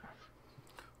on it.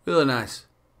 Really nice.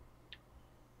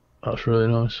 That's really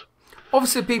nice.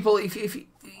 Obviously, people, if you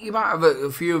might have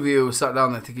a few of you who sat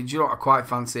down there thinking, do you know what, I quite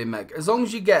fancy a mech. As long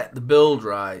as you get the build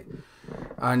right,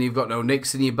 and you've got no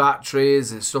nicks in your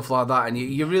batteries and stuff like that, and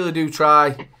you really do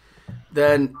try,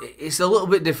 then it's a little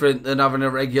bit different than having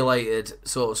a regulated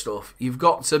sort of stuff. You've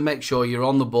got to make sure you're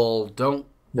on the ball. Don't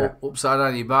upside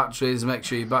down your batteries. Make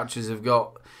sure your batteries have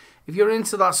got... If you're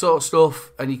into that sort of stuff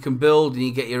and you can build and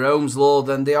you get your Ohms low,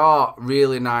 then they are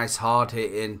really nice,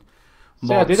 hard-hitting mods.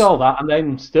 See, I did all that and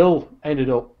then still ended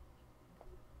up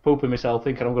pooping myself,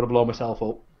 thinking I'm going to blow myself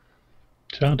up.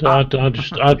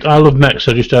 I love mechs.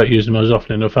 I just don't use them as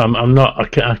often enough.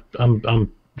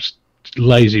 I'm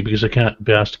lazy because I can't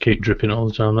be asked to keep dripping all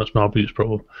the time. That's my biggest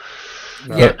problem.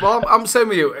 Yeah, well, I'm saying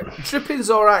with you, dripping's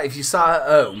all right if you sat at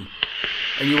home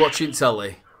and you're watching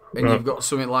telly and you've got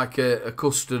something like a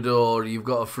custard or you've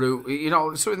got a fruit, you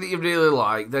know, something that you really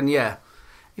like. Then yeah,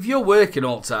 if you're working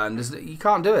all the time, you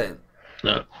can't do it.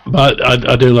 No, but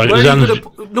I do like.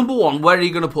 Number one, where are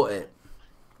you going to put it?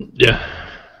 Yeah.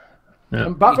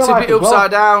 You tip it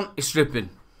upside down, it's dripping.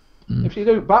 If you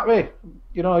do battery,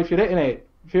 you know, if you're hitting it,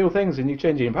 a few things and you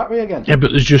change your battery again. Yeah,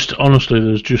 but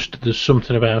there's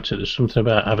something about it. There's something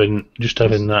about having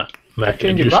that mech.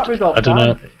 Changing batteries all the time. I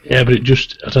don't know. Yeah, but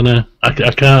I don't know.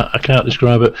 I can't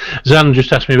describe it. Zan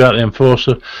just asked me about the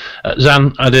Enforcer.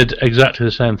 Zan, I did exactly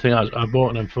the same thing. I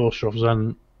bought an Enforcer off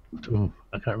Zan.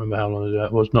 I can't remember how long ago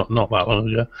it was. Not that long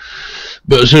ago.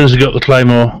 But as soon as I got the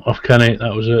Claymore off Kenny,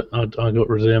 that was it. I got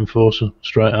rid of the Enforcer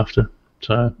straight after.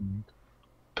 So,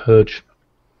 purge.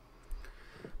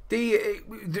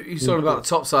 You saw about the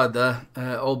top side there.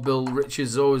 Old Bill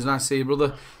Richards, always nice to see you,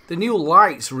 brother. The new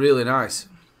light's really nice.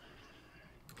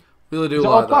 Really do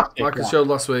like that. Like I showed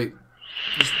last week.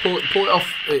 Just pull it off.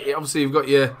 Obviously, you've got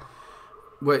your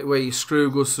where your screw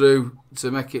goes through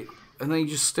to make it, and then you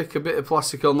just stick a bit of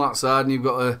plastic on that side, and you've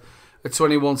got a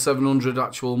 21700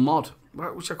 actual mod,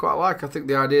 which I quite like. I think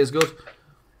the idea is good.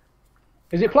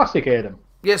 Is it plastic, Adam?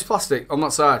 Yes, plastic on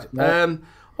that side. No.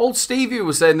 Old Stevie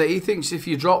was saying that he thinks if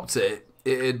you dropped it,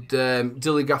 it'd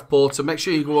dilly gaff porter. Make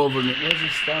sure you go over and where's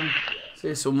his stand? It's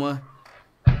here somewhere.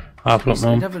 I've got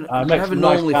one. Never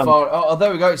normally far. Oh,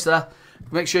 there we go. It's there.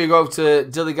 Make sure you go over to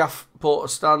Dilly Gaff Porter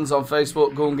stands on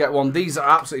Facebook. Go and get one. These are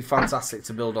absolutely fantastic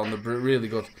to build on. They're really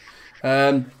good.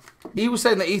 He was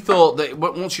saying that he thought that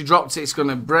once you dropped it, it's going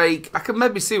to break. I can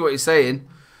maybe see what he's saying.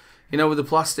 You know, with the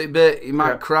plastic bit, it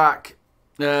might crack.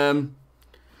 Depends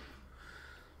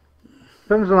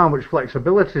on how much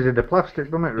flexibility is in the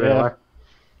plastic, doesn't it, really? Yeah.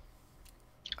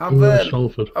 I've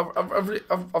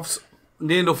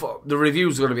near enough, the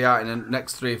review's going to be out in the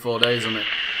next 3 or 4 days on it.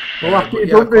 Well, after you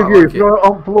don't review, throw it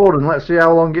on floor and let's see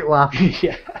how long it lasts.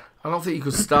 Yeah. I don't think you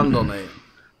could stand on it.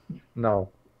 No.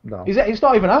 It's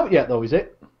not even out yet, though, is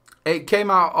it? It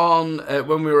came out on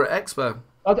when we were at Expo.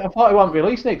 I thought he wasn't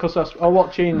releasing it because I was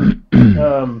watching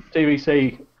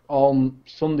TVC on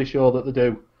Sunday show that they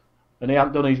do, and he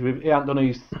hadn't done his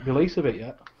release of it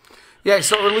yet. Yeah,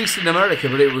 it's not released in America,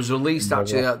 but it was released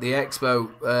actually at the Expo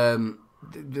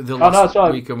the last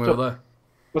weekend we were there.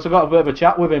 Because I got a bit of a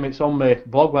chat with him. It's on my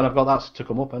blog when I've got that to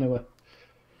come up anyway.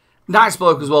 Nice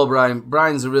bloke as well, Brian.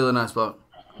 Brian's a really nice bloke.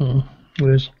 It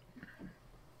is.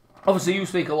 Obviously, you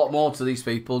speak a lot more to these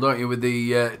people, don't you, with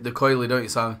the coily, don't you,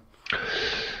 Simon?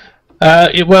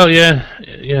 Well, yeah.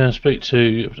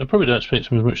 I probably don't speak to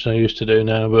them as much as I used to do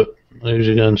now, but I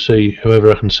usually go and see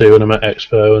whoever I can see when I'm at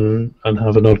Expo and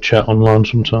have an odd chat online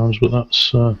sometimes. But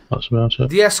that's about it.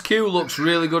 The SQ looks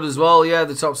really good as well. Yeah,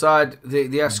 the top side,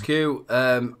 the SQ.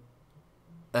 Who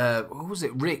was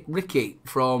it? Ricky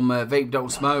from Vape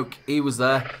Don't Smoke. He was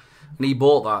there, and he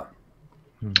bought that.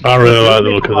 I really like the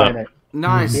look of that.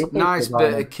 Nice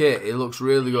bit of kit. It looks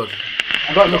really good.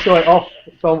 I've got to show it off.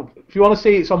 So if you want to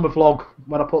see it, it's on the vlog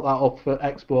when I put that up for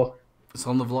Expo. It's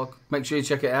on the vlog. Make sure you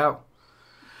check it out.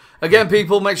 Again,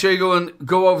 people, make sure you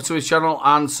go over to his channel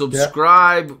and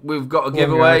subscribe. Yeah. We've got a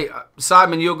giveaway.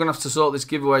 Simon, you're going to have to sort this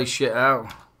giveaway shit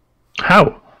out. How?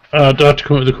 Do I have to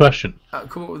come up with a question?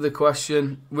 Come up with a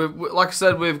question. Like I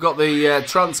said, we've got the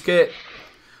trans kit.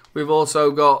 We've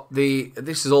also got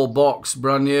this is all box,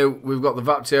 brand new. We've got the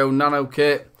Vaptio Nano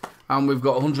kit. And we've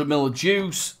got 100ml of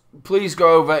juice. Please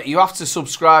go over. You have to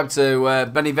subscribe to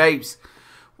Benny Vapes.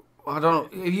 I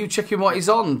don't know. Are you checking what he's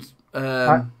on?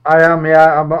 I am,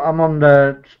 yeah. I'm on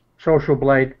the Social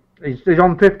Blade. He's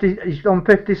on 50. He's on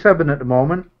 57 at the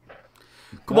moment.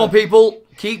 Come on, people.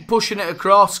 Keep pushing it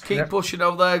across. Keep pushing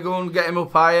over there. Go and get him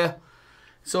up higher.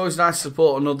 It's always nice to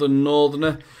support another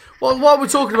Northerner. Well, what we're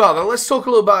talking about, though, let's talk a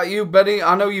little about you, Benny.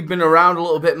 I know you've been around a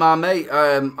little bit, my mate.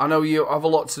 I know you have a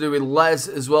lot to do with Les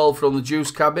as well from the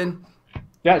Juice Cabin.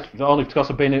 Yeah, it's only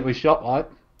because I've been into his shop, right?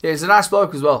 Yeah, he's a nice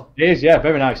bloke as well. He is, yeah,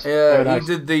 very nice. Yeah, very nice.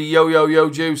 He did the Yo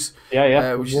Juice.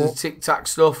 Yeah. Which is the Tic Tac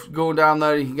stuff. Going down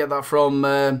there, you can get that from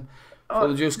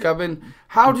the Juice Cabin.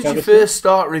 How did you first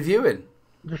start reviewing?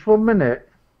 Just 1 minute.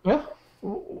 Yeah.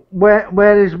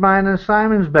 Where is mine and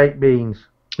Simon's baked beans?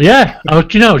 Yeah, do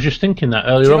you know, I was just thinking that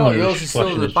earlier on. Yours is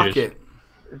still in the packet.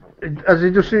 As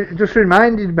he just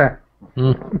reminded me.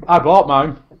 I bought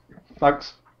mine.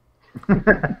 Thanks.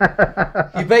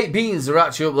 Your baked beans are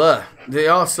actually up there. They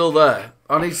are still there.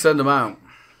 I need to send them out.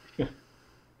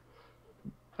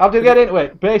 How did I get into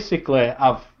it? Basically,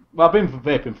 I've been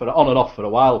vaping on and off for a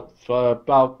while, for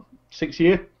about 6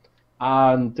 years,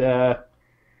 and I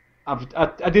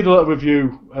did a little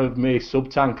review of my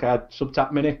sub-tank. I had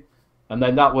sub-tank mini, and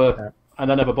then and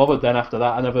I never bothered. Then after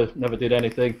that, I never did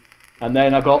anything, and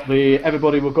then I got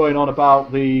everybody were going on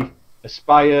about the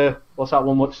Aspire. What's that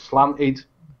one? What's slanted?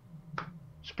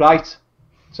 Sprite,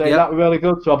 saying that were really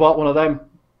good, so I bought one of them.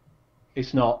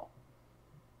 It's not.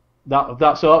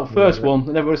 That's the first one, and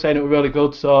everybody was saying it was really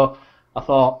good, so I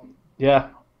thought, yeah,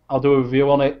 I'll do a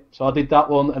review on it. So I did that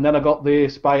one, and then I got the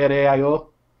Aspire AIO,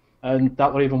 and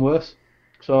that were even worse.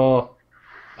 So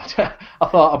I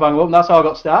thought I'd bang up, and that's how I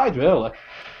got started, really,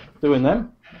 doing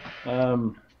them.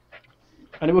 And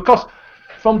it would cost,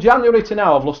 from January to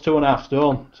now, I've lost 2.5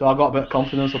 stone, so I got a bit of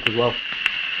confidence up as well.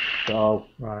 So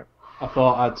I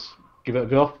thought I'd give it a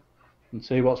go and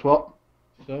see what's what.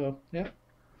 So yeah.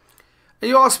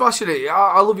 You are smashing it.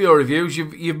 I love your reviews.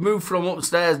 You've moved from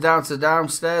upstairs down to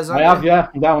downstairs. I have, yeah.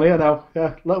 I'm down here now.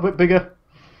 Yeah, a little bit bigger.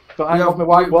 We've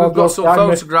got some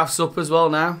photographs up as well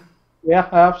now. Yeah,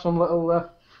 I have some little.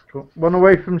 One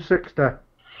away from 60.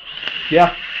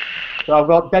 Yeah. So I've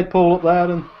got Deadpool up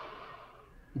there and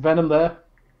Venom there.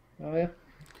 Oh yeah.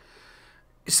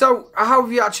 So, how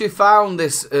have you actually found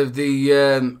this of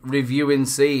the reviewing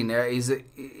scene? Is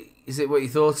it what you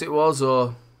thought it was,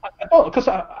 or? Because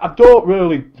I don't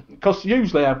really, because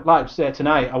usually, like say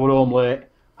tonight, I were home late,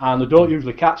 and I don't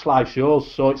usually catch live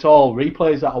shows, so it's all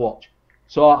replays that I watch.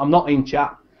 So I'm not in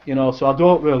chat, so I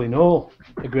don't really know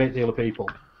a great deal of people.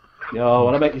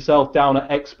 When I make myself down at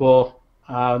Expo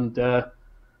and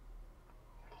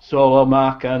Solo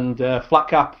Mark and Flat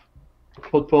Cap,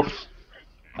 Bud Puffs,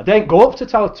 I didn't go up to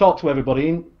talk to everybody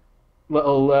in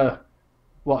little,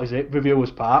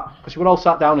 reviewers part, because we were all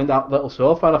sat down in that little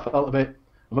sofa, and I felt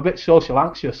I'm a bit social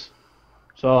anxious.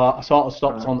 So I sort of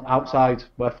stopped on outside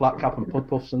where Flat Cap and Bud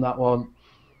Puffs and that one.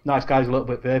 Nice guys, a little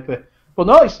bit vapey. But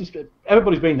no,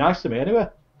 everybody's been nice to me anyway.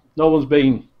 No one's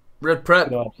been Red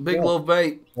Prep, big love,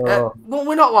 mate. Well,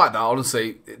 we're not like that,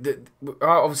 honestly.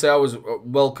 Obviously, I was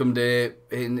welcomed here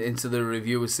into the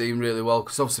reviewer scene really well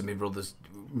because obviously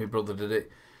my brother did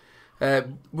it.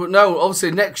 But no, obviously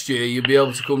next year you'll be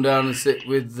able to come down and sit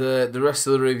with the rest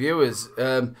of the reviewers.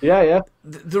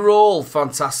 They're all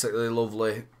fantastically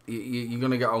lovely. You're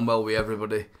going to get on well with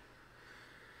everybody.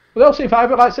 Well, also, if I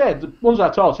ever, like I said, the ones I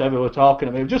talked to, everyone were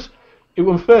talking to me. It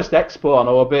was first expo, and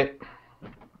I was a bit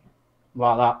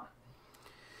like that.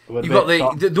 You've got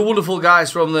the wonderful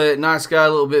guys from the Nice Guy, a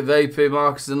little bit vapey,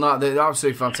 Marcus, and that. They're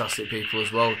absolutely fantastic people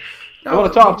as well. I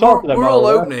want to talk to them. We're all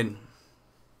opening.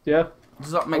 Yeah.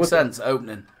 Does that make sense?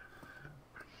 Opening.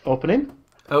 Opening?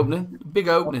 Opening. Big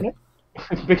opening.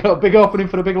 big opening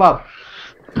for a big lad.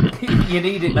 You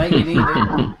need it, mate. You need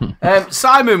it.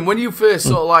 Simon, when you first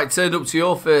sort of like turned up to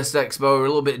your first expo, it was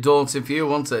a little bit daunting for you,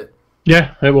 wasn't it?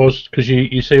 Yeah, it was, because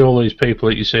you see all these people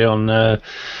that you see on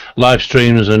live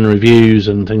streams and reviews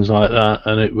and things like that,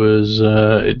 and it was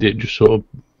it just sort of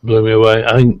blew me away.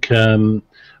 I think it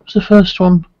was the first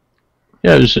one.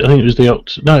 Yeah, I think it was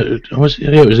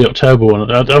the October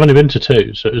one. I've only been to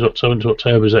two, so it was October to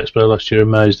October's expo last year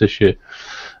and May's this year.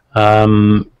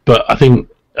 But I think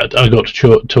I got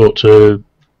to talk to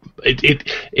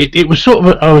it was sort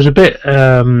of I was a bit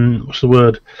what's the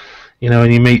word? You know,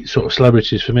 when you meet sort of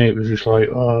celebrities, for me it was just like,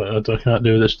 oh, I can't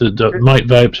do this. Mike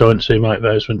Vapes, I went to see Mike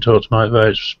Vapes, went to talk to Mike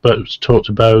Vapes, talked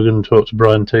to Bogan, talked to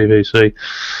Brian TVC,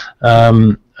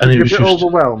 and it was just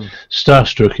overwhelmed.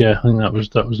 Starstruck. Yeah, I think that was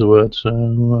the word.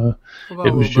 So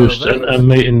it was just a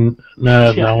meeting. No,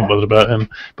 I won't bother about him.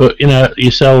 But you know,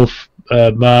 yourself,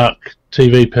 Mark,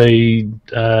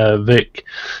 TVP, Vic.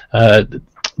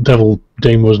 Devil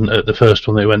Dean wasn't at the first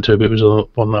one they went to, but it was the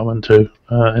one that I went to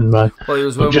in May. Well, it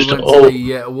was when we went to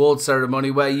the award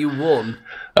ceremony where you won.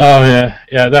 Oh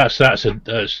yeah, that's a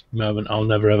moment I'll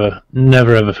never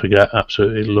ever forget.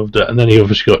 Absolutely loved it. And then he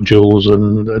obviously got Jules,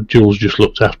 and Jules just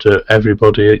looked after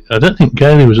everybody. I don't think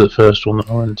Gailey was at the first one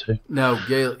that I went to. No,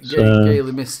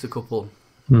 Gailey missed a couple.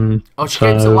 Oh, she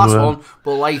came to the last one,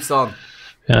 but late on.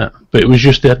 Yeah, but it was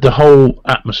just the whole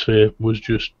atmosphere was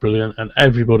just brilliant, and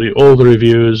everybody, all the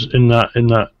reviewers in that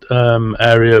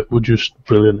area were just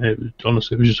brilliant.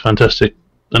 Honestly, it was just fantastic.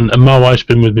 And my wife's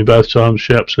been with me both times.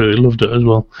 She absolutely loved it as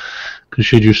well, because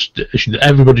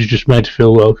everybody's just made to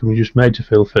feel welcome, just made to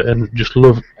feel fit, and just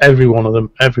love every one of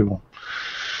them, everyone.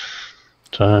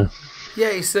 So. Yeah,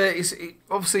 it's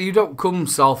obviously you don't come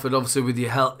Salford obviously with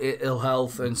your ill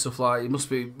health and stuff like that. It must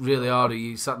be really hard.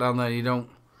 You sat down there, you don't.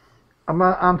 I'm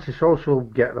an antisocial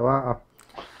get though, aren't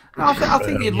I? I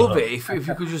think you'd love it if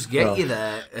you could just get you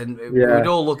there and we'd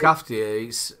all look after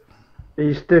you.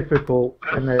 It's difficult,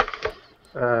 isn't it,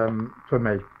 for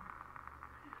me?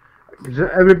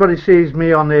 Everybody sees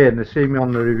me on here and they see me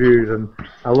on the reviews, and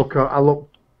I look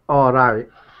all right,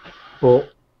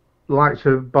 but the likes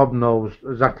of Bob knows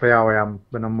exactly how I am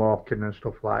when I'm walking and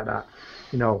stuff like that.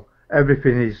 You know,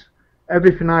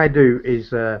 everything I do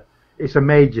is it's a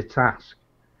major task.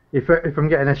 If I'm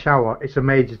getting a shower, it's a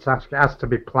major task. It has to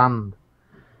be planned,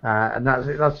 and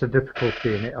that's the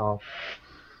difficulty in it all.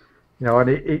 You know, and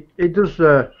it does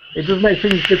make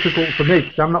things difficult for me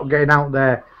because I'm not getting out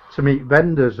there to meet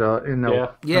vendors or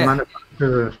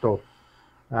manufacturers and stuff.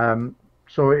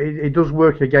 So it does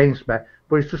work against me,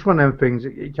 but it's just one of them things.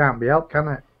 It can't be helped, can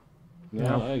it?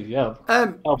 Yeah.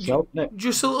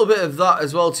 Just a little bit of that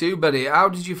as well too, Benny. How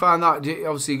did you find that?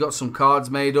 Obviously, you got some cards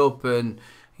made up and.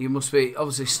 You must be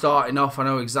obviously starting off. I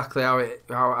know exactly how it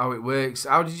works.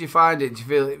 How did you find it? Did you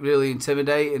feel it really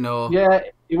intimidating, or? Yeah,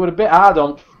 it was a bit hard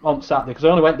on Saturday because I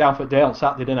only went down for a day on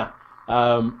Saturday, didn't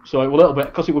I? So it was a little bit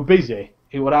because it was busy.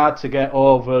 It was hard to get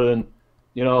over and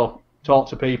talk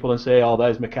to people and say, "Oh,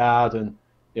 there's my card." And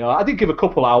I did give a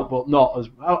couple out, but not as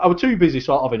I was too busy,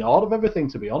 sort of in all of everything.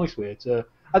 To be honest with you,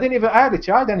 I hardly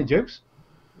tried any juice.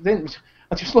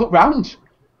 I just looked round,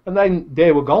 and then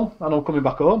they were gone, and I'm coming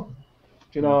back home.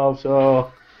 So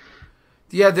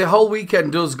yeah, the whole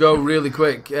weekend does go really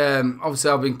quick. Obviously,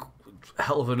 I've been a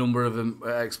hell of a number of them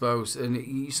exposed, and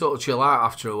you sort of chill out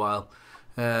after a while.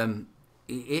 It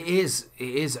is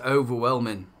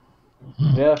overwhelming.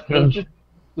 Yeah, there's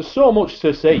so much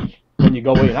to see when you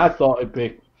go in. I thought it'd be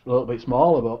a little bit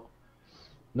smaller, but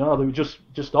no, they were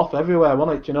just off everywhere,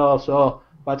 wasn't it? So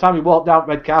by the time you walk down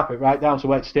red carpet right down to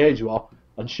where the stage was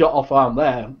and shot off arm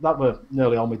there, that were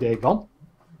nearly all my day gone.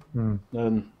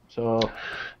 And so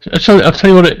I'll tell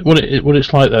you what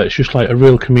it's like there. It's just like a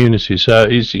real community. So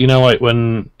it's like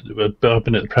when I've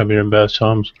been at the premiere in both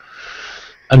times,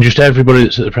 and just everybody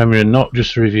that's at the premiere, not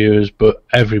just the reviewers, but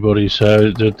everybody. So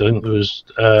I think there was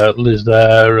Liz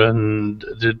there, and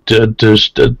there's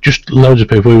just loads of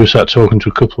people. We were sat talking to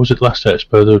a couple. Was it last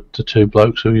expo? The two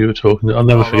blokes who you were talking to. I'll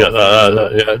never forget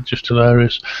that. Yeah, just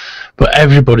hilarious. But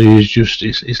everybody is just.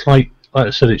 It's like I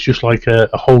said, it's just like a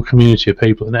whole community of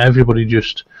people, and everybody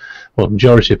just. Well, the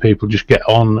majority of people just get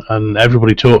on, and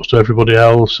everybody talks to everybody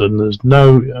else, and there's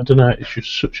no, I don't know, it's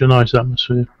just such a nice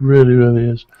atmosphere. It really, really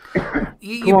is.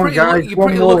 You're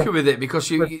pretty lucky with it, because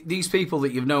these people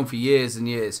that you've known for years and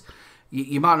years,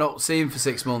 you might not see them for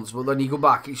 6 months, but then you go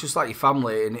back, it's just like your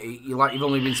family, and you've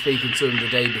only been speaking to them the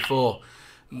day before.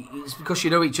 It's because you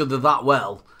know each other that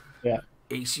well. Yeah.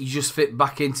 You just fit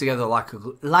back in together like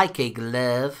a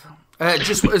glove.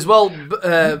 Just as well,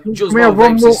 Jules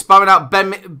Vapes is spamming out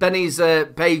Benny's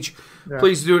page. Yeah.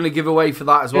 Please doing a giveaway for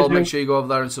that as well. Make sure you go over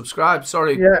there and subscribe.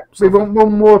 Sorry. Yeah, we want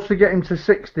one more to get him to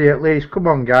 60 at least. Come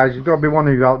on, guys. There's got to be one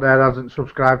of you out there that hasn't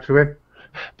subscribed to him.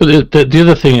 But the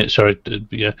other thing is,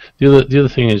 the other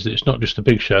thing is, it's not just the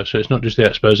big show. So it's not just the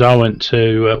expos. I went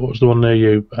to what was the one near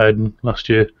you, Hayden, last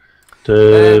year?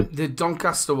 The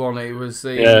Doncaster one. It was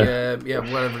the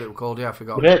whatever it was called. Yeah, I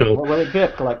forgot.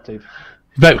 Vape Collective.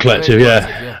 Vape Collective,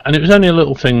 yeah. And it was only a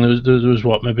little thing. There was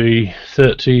what, maybe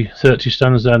 30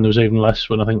 stands there, and there was even less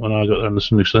when I got there on the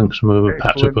Sunday Slink. Some of them were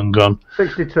packed up and gone.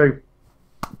 62.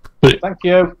 Thank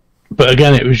you. But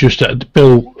again, it was just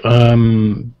Bill.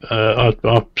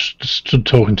 I stood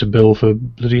talking to Bill for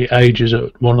bloody ages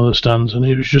at one of the stands, and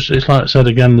it's like I said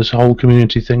again, this whole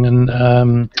community thing. And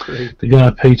the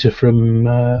guy Peter from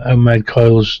Homemade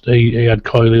Coils, he had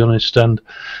coily on his stand,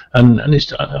 and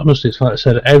it's honestly, it's like I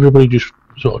said, everybody just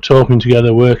sort of talking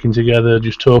together, working together,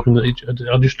 just talking.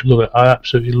 I just love it. I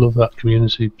absolutely love that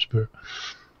community spirit.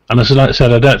 And like I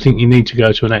said, I don't think you need to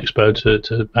go to an expo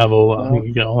to have all that. I think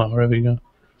you get all that wherever you go.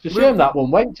 It's a shame that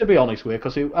one went, to be honest with you,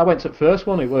 because I went to the first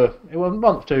one. It was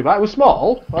not too bad. It was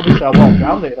small. Obviously, I walked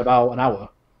around it in about an hour.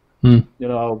 You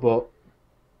know, but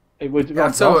it was. Yeah,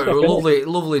 so it was a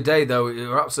lovely day though. It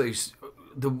were absolutely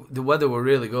the weather were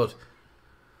really good.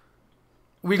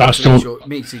 We got to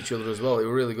meet each other as well. It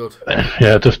were really good.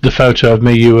 Yeah, the photo of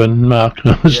me, you, and Mark.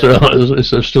 I've still got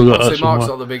that. Mark's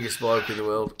not the biggest bloke in the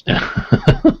world.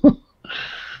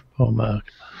 Poor Mark.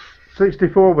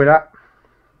 64 with that.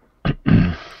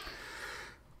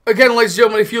 Again, ladies and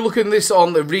gentlemen, if you're looking at this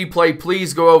on the replay,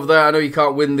 please go over there. I know you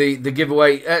can't win the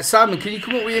giveaway. Simon, can you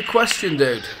come up with your question,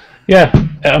 dude? Yeah,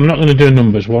 I'm not going to do a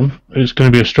numbers one. It's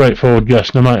going to be a straightforward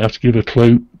guess, and I might have to give a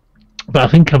clue. But I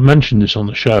think I've mentioned this on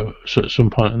the show at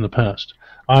some point in the past.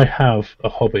 I have a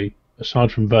hobby.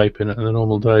 Aside from vaping and a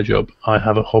normal day job, I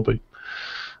have a hobby.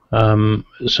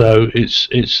 So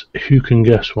it's who can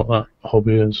guess what that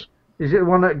hobby is? Is it the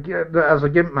one that has a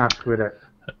gimp mask with it?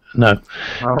 No.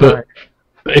 But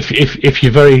if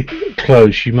you're very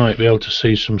close, you might be able to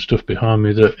see some stuff behind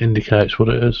me that indicates what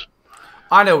it is.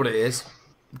 I know what it is,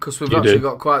 because we've actually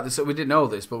got quite the. We didn't know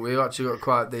this, but we've actually got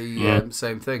quite the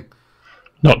same thing.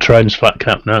 Not Train's flat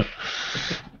cap, no.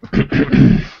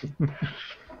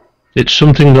 It's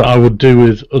something that I would do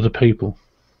with other people.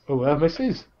 Oh,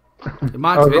 missus. It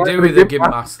might be to do with the gimp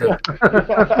master.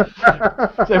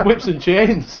 So whips and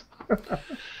chains.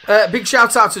 Big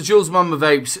shout out to Jules Mama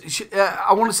Vapes.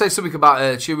 I want to say something about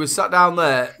her. She was sat down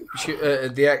there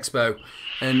at the expo,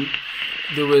 and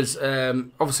there was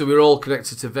obviously we were all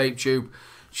connected to VapeTube.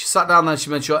 She sat down there and she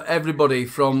made sure everybody,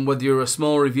 from whether you're a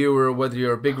small reviewer or whether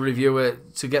you're a big reviewer,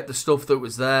 to get the stuff that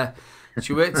was there.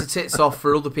 She worked her tits off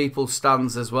for other people's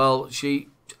stands as well. She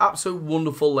absolute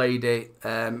wonderful lady,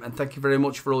 and thank you very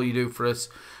much for all you do for us.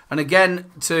 And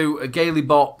again to Gailey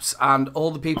Bops and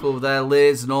all the people there,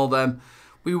 Liz and all them.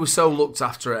 We were so looked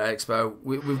after at Expo.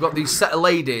 We've got these set of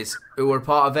ladies who are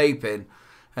part of vaping.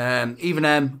 Even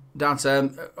M, down to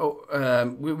M.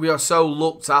 We are so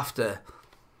looked after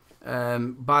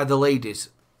by the ladies.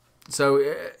 So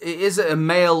it is a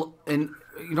male, in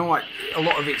like a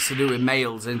lot of it's to do with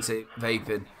males, isn't it,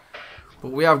 vaping?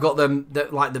 But we have got them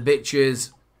like the bitches.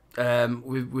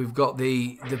 We've got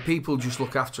the people just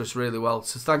look after us really well.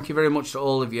 So thank you very much to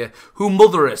all of you who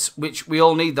mother us, which we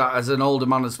all need that as an older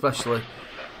man especially.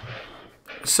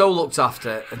 So looked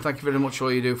after, and thank you very much for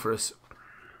all you do for us.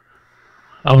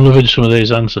 I'm loving some of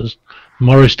these answers.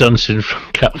 Morris dancing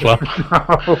from Cat Flap.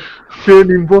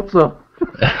 Churning butter.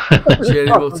 Churning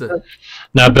butter.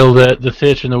 Now, Bill, the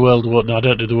theatre in the World War. No, I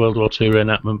don't do the World War II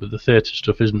reenactment, but the theatre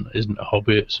stuff isn't a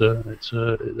hobby.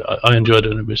 I enjoy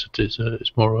doing it.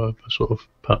 It's more of a sort of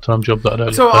part-time job that I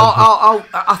don't. So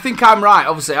I think I'm right.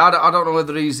 Obviously, I don't know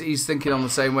whether he's thinking on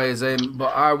the same way as him,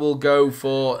 but I will go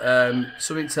for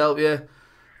something to help you.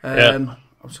 I'm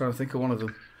trying to think of one of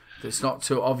them that's not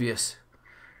too obvious.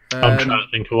 I'm trying to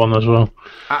think of one as well.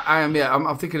 I am, yeah.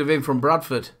 I'm thinking of him from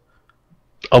Bradford.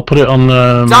 I'll put it on.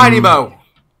 Dynamo.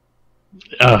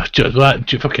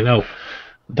 Fucking hell.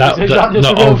 That just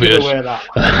not obvious.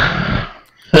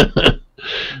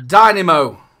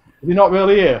 Dynamo. Is he not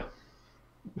really here?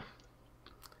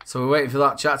 So we're waiting for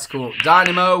that chat to come up.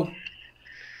 Dynamo.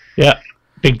 Yeah.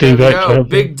 Big D Vapes.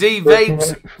 Big D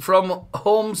Vapes from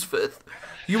Holmesford.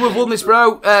 You have won this,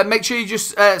 bro. Make sure you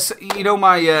just, you know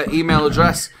my email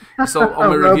address. So on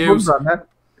my reviews.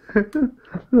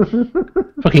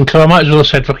 Fucking I might as well have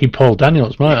said fucking Paul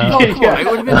Daniels, mate. Oh, it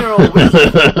would have been there all week.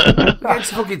 I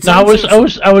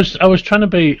was trying to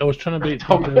be.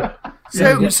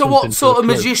 So what sort of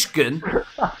magician?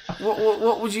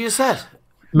 What would you have said?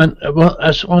 Well,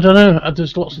 I don't know.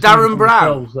 There's lots of Darren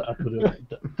Brown. That I could have.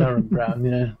 Darren Brown,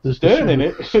 yeah. There's Darren in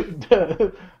it.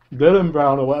 Darren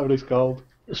Brown or whatever it's called.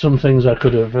 Some things I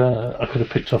could have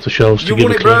picked off the shelves to give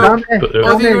a it, bro. All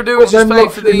I think you do is just pay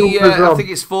for the. I think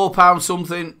it's £4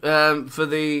 something for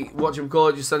the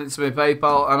whatchamacallit. Just send it to me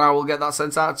PayPal, and I will get that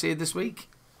sent out to you this week.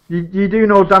 You do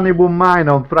know Danny won mine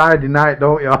on Friday night,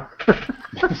 don't you?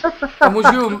 And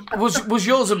was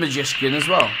yours a magician as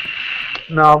well?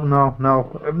 No.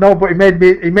 But he made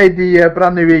the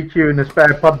brand new EQ and the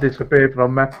spare pod disappear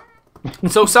from me.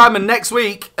 So Simon, next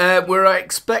week we're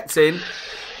expecting.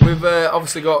 We've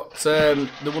obviously got the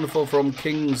wonderful from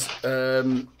King's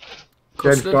James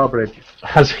Starbridge.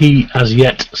 Has he as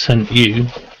yet sent you?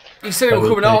 He said he was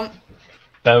coming on.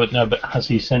 No, but has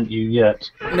he sent you yet?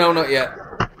 No, not yet.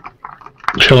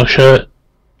 Shall I share it?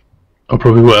 I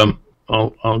probably won't.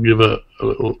 I'll give it a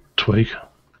little tweak.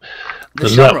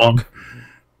 There's that one.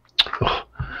 Oh,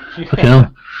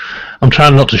 hell. I'm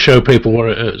trying not to show people what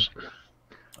it is.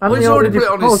 Well, he's already put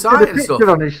it on his site and stuff.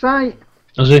 On his site.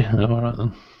 Has he? Oh, all right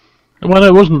then. Well,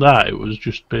 it wasn't that. It was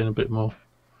just being a bit more.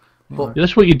 But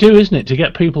that's what you do, isn't it? To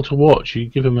get people to watch, you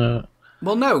give them a.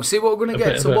 Well, no. See, what we're going to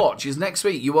get to watch is next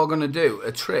week. You are going to do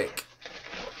a trick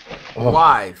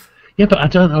live. Yeah, but I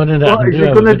don't know whether that. Is he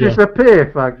going to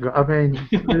disappear? I mean,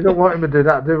 you don't want him to do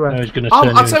that, do we? No, he's going to.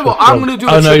 I'll tell you what. I'm going to do.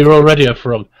 Oh no, you're already a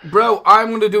frog, bro. I'm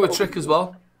going to do a trick as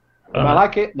well. You might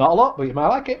like it, not a lot, but you might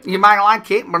like it. You might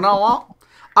like it, but not a lot.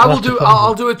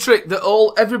 I'll do a trick that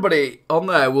everybody on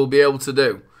there will be able to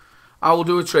do. I will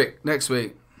do a trick next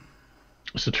week.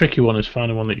 It's a tricky one. Is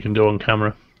finding one that you can do on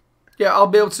camera. Yeah, I'll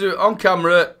be able to do it on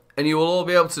camera, and you will all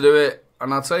be able to do it.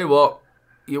 And I'll tell you what,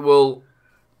 you will.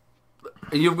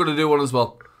 And you've got to do one as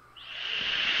well.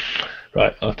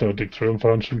 Right, I'll have to dig through and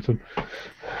find something.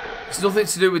 It's nothing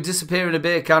to do with disappearing a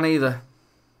beer can either.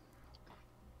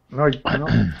 No,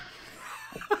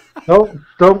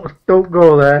 don't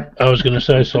go there. I was going to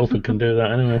say Salford can do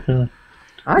that anyway.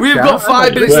 We've got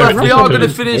 5 minutes left. We are going to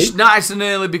finish nice and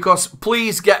early because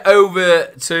please get over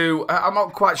to. I'm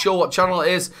not quite sure what channel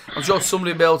it is. I'm sure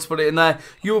somebody will be able to put it in there.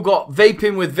 You've got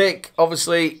Vaping with Vic,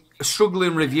 obviously a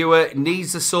struggling reviewer,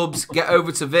 needs the subs. Get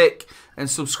over to Vic and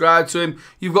subscribe to him.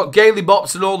 You've got Gaily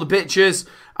Bops and all the pictures.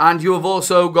 And you have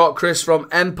also got Chris from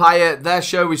Empire. Their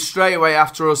show is straight away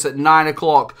after us at 9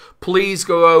 o'clock. Please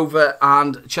go over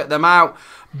and check them out.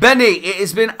 Benny, it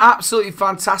has been absolutely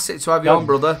fantastic to have you on,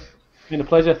 brother. It's been a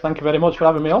pleasure. Thank you very much for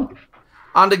having me on.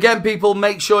 And again, people,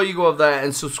 make sure you go over there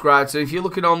and subscribe to it. If you're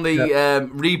looking on the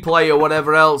replay or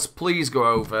whatever else, please go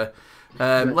over.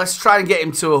 Let's try and get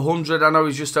him to 100. I know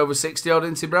he's just over 60 odd,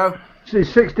 isn't he, bro?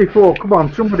 He's 64. Come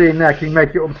on, somebody in there can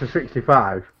make it up to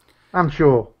 65. I'm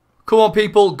sure. Come on,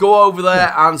 people, go over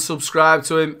there and subscribe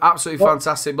to him. Absolutely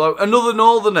fantastic bloke. Another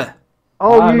Northerner.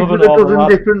 Oh, use with a dozen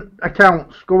different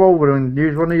accounts. Go over and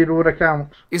use one of your other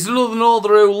accounts. He's another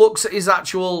Northerner who looks at his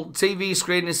actual TV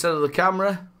screen instead of the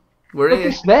camera. We're here.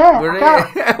 It's there. We're here.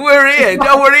 We're here.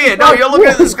 No, we're here. No, you're looking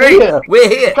at the screen. We're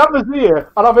here. The camera's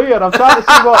here, and I'm here, and I'm trying to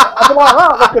see what... I'm like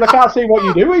that, looking, I can't see what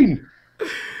you're doing.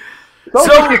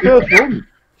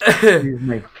 Excuse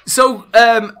me. So,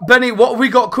 Benny, what have we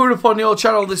got coming up on your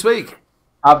channel this week?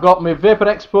 I've got my Vapor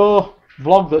Expo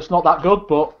vlog that's not that good,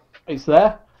 but it's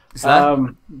there. It's there?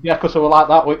 Yeah, because I was like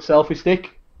that with selfie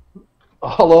stick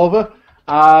all over.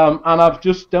 And I've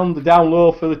just done the down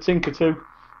low for the Tinker 2.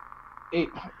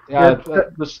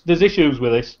 There's issues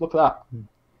with this. Look at that.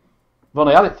 I've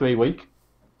only had it 3 weeks.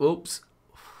 Oops.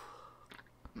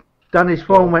 Danny's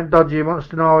phone went dodgy. He wants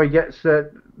to know how he gets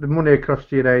the money across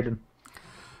to you, Aiden.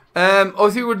 All I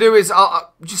think we'll do is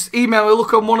I'll just email me.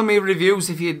 Look on one of my reviews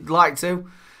if you'd like to.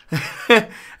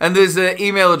 And there's an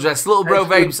email address,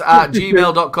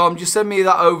 littlebrovapes@gmail.com. Just send me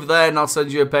that over there and I'll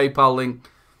send you a PayPal link.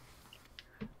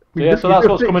 Yeah, so that's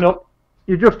what's coming up.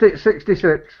 You just hit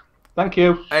 66. Thank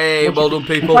you. Hey, well done,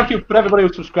 people. Thank you for everybody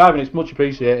who's subscribing. It's much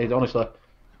appreciated, honestly.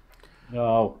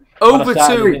 No. Over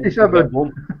to... It's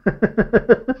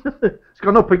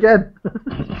gone up again.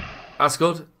 That's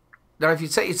good. Now, if you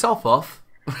take your top off...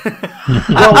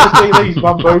 Well, let's see these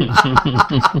man boobs.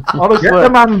 Honestly. Get the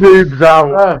man boobs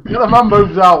out. Get the man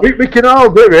boobs out. We can all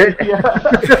do it. Yeah.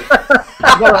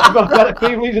 I've got to get a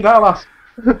few leads in our last.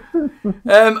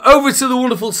 Over to the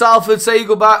wonderful Salford. Say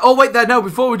goodbye. Oh, wait there. No,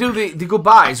 before we do the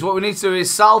goodbyes, what we need to do is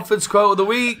Salford's quote of the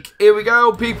week. Here we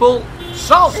go, people.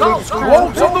 Salford's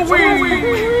quote of the week.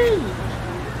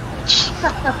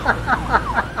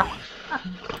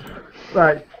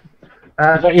 Right.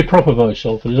 Is that your proper voice,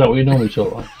 Salford? Is that what you normally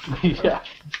talk like? Yeah.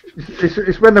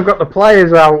 It's when they've got the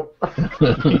players out.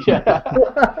 Yeah.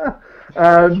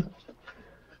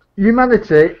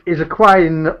 Humanity is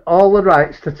acquiring all the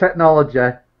rights to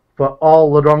technology for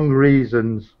all the wrong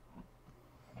reasons.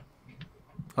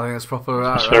 I think that's proper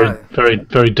right. That's very,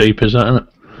 very deep, is that, isn't it?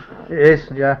 It is,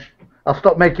 yeah. I'll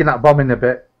stop making that bomb in a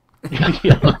bit.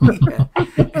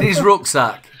 In his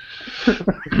rucksack.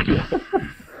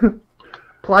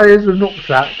 Players and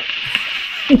rucksack.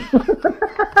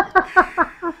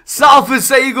 Salford,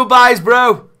 say your goodbyes,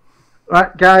 bro.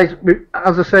 Right, guys,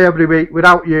 as I say every week,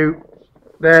 without you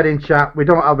there in chat, we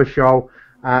don't have a show.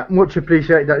 Much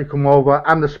appreciated that you come over,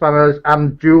 and the Spanners,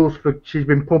 and Jules, she's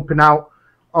been pumping out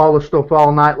all the stuff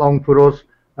all night long for us,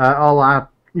 all our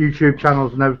YouTube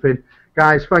channels and everything.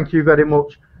 Guys, thank you very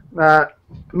much.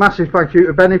 Massive thank you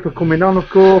to Benny for coming on, of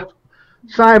course.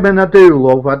 Simon, I do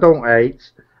love, I don't hate.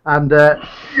 And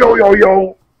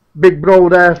yo, big bro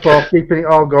there for keeping it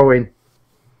all going.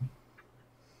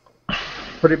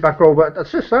 Put it back over. That's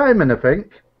to Simon, I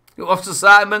think. You're off to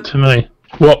Simon. To me.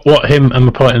 What him, am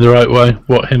I pointing the right way?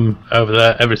 What him over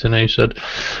there, everything he said.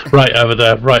 Right over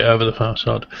there, right over the far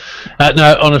side.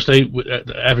 No, honestly,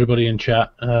 everybody in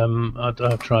chat,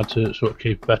 I've tried to sort of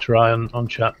keep a better eye on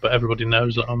chat, but everybody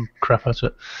knows that I'm crap at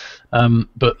it.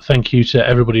 But thank you to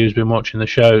everybody who's been watching the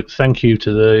show. Thank you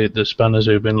to the Spanners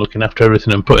who've been looking after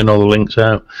everything and putting all the links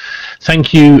out.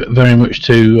 Thank you very much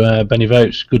to Benny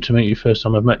Vapes. Good to meet you. First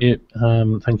time I've met you.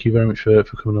 Thank you very much for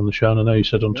coming on the show. And I know you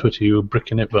said on Twitter you were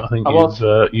bricking it, but I think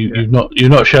you've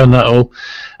not shown that all.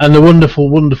 And the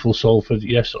wonderful Salford.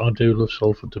 Yes, I do love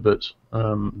Salford to bits.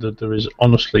 There is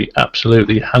honestly,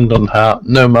 absolutely, hand on heart,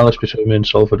 no malice between me and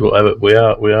Salford whatever. We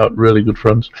are really good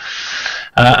friends.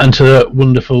 And to the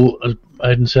wonderful, as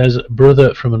Aidan says,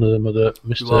 brother from another mother,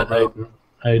 Mr.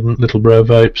 Aidan, little bro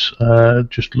Vapes.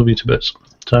 Just love you to bits.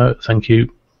 So thank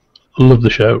you. Love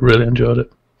the show. Really enjoyed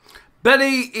it.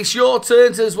 Benny, it's your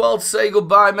turn as well to say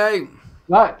goodbye, mate.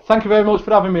 Right, thank you very much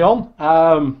for having me on.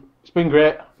 It's been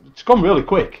great. It's gone really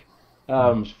quick.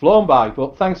 It's flown by,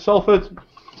 but thanks, Salford.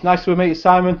 It's nice to meet you,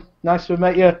 Simon. Nice to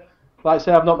meet you. Like I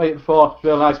say, I've not met you before. It's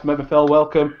really nice to make me feel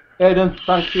welcome. Aidan,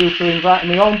 thank you for inviting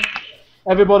me on.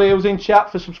 Everybody who's in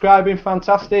chat for subscribing,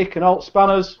 fantastic. And all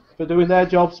Spanners for doing their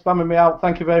job, spamming me out.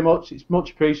 Thank you very much. It's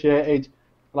much appreciated.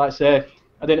 Like I say,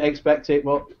 I didn't expect it,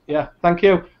 but yeah, thank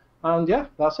you. And yeah,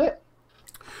 that's it.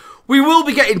 We will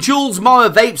be getting Jules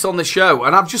Mama Vapes on the show,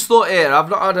 and I've just thought here, I've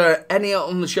not had her any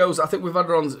on the shows. I think we've had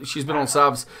her on, she's been on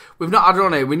Sabs. We've not had her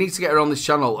on here. We need to get her on this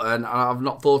channel, and I've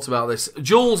not thought about this.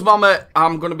 Jules Mama,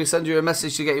 I'm going to be sending you a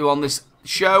message to get you on this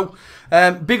show.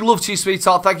 Big love to you,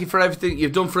 sweetheart. Thank you for everything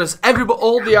you've done for us. Everybody,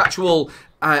 all the actual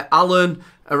Alan,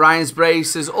 Orion's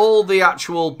Braces, all the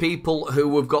actual people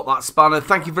who have got that spanner,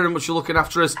 thank you very much for looking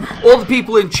after us. All the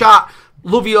people in chat,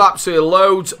 love you absolutely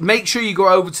loads. Make sure you go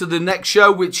over to the next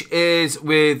show, which is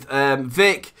with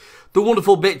Vic, the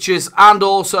Wonderful Bitches, and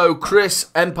also Chris,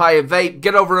 Empire Vape.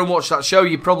 Get over and watch that show.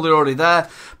 You're probably already there.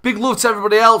 Big love to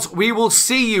everybody else. We will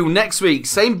see you next week.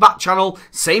 Same bat channel,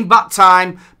 same bat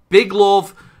time. Big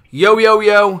love. Yo, yo,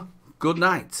 yo. Good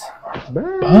night.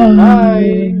 Bye.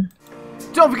 Bye.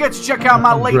 Don't forget to check out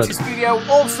my latest video.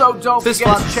 Also, don't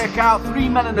forget to check out 3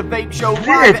 Men and a Vape Show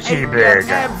live at 8 PM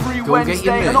every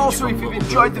Wednesday. And also, if you've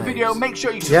enjoyed the video, make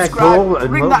sure you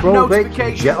subscribe, ring that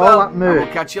notification get bell, all that merch, and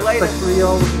we'll catch you later. Especially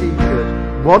all the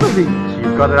t-shirts. One of each.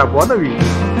 You've got to have one of each.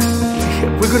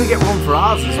 We're going to get one for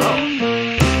ours as well.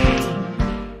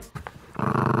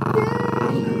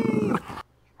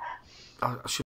 I should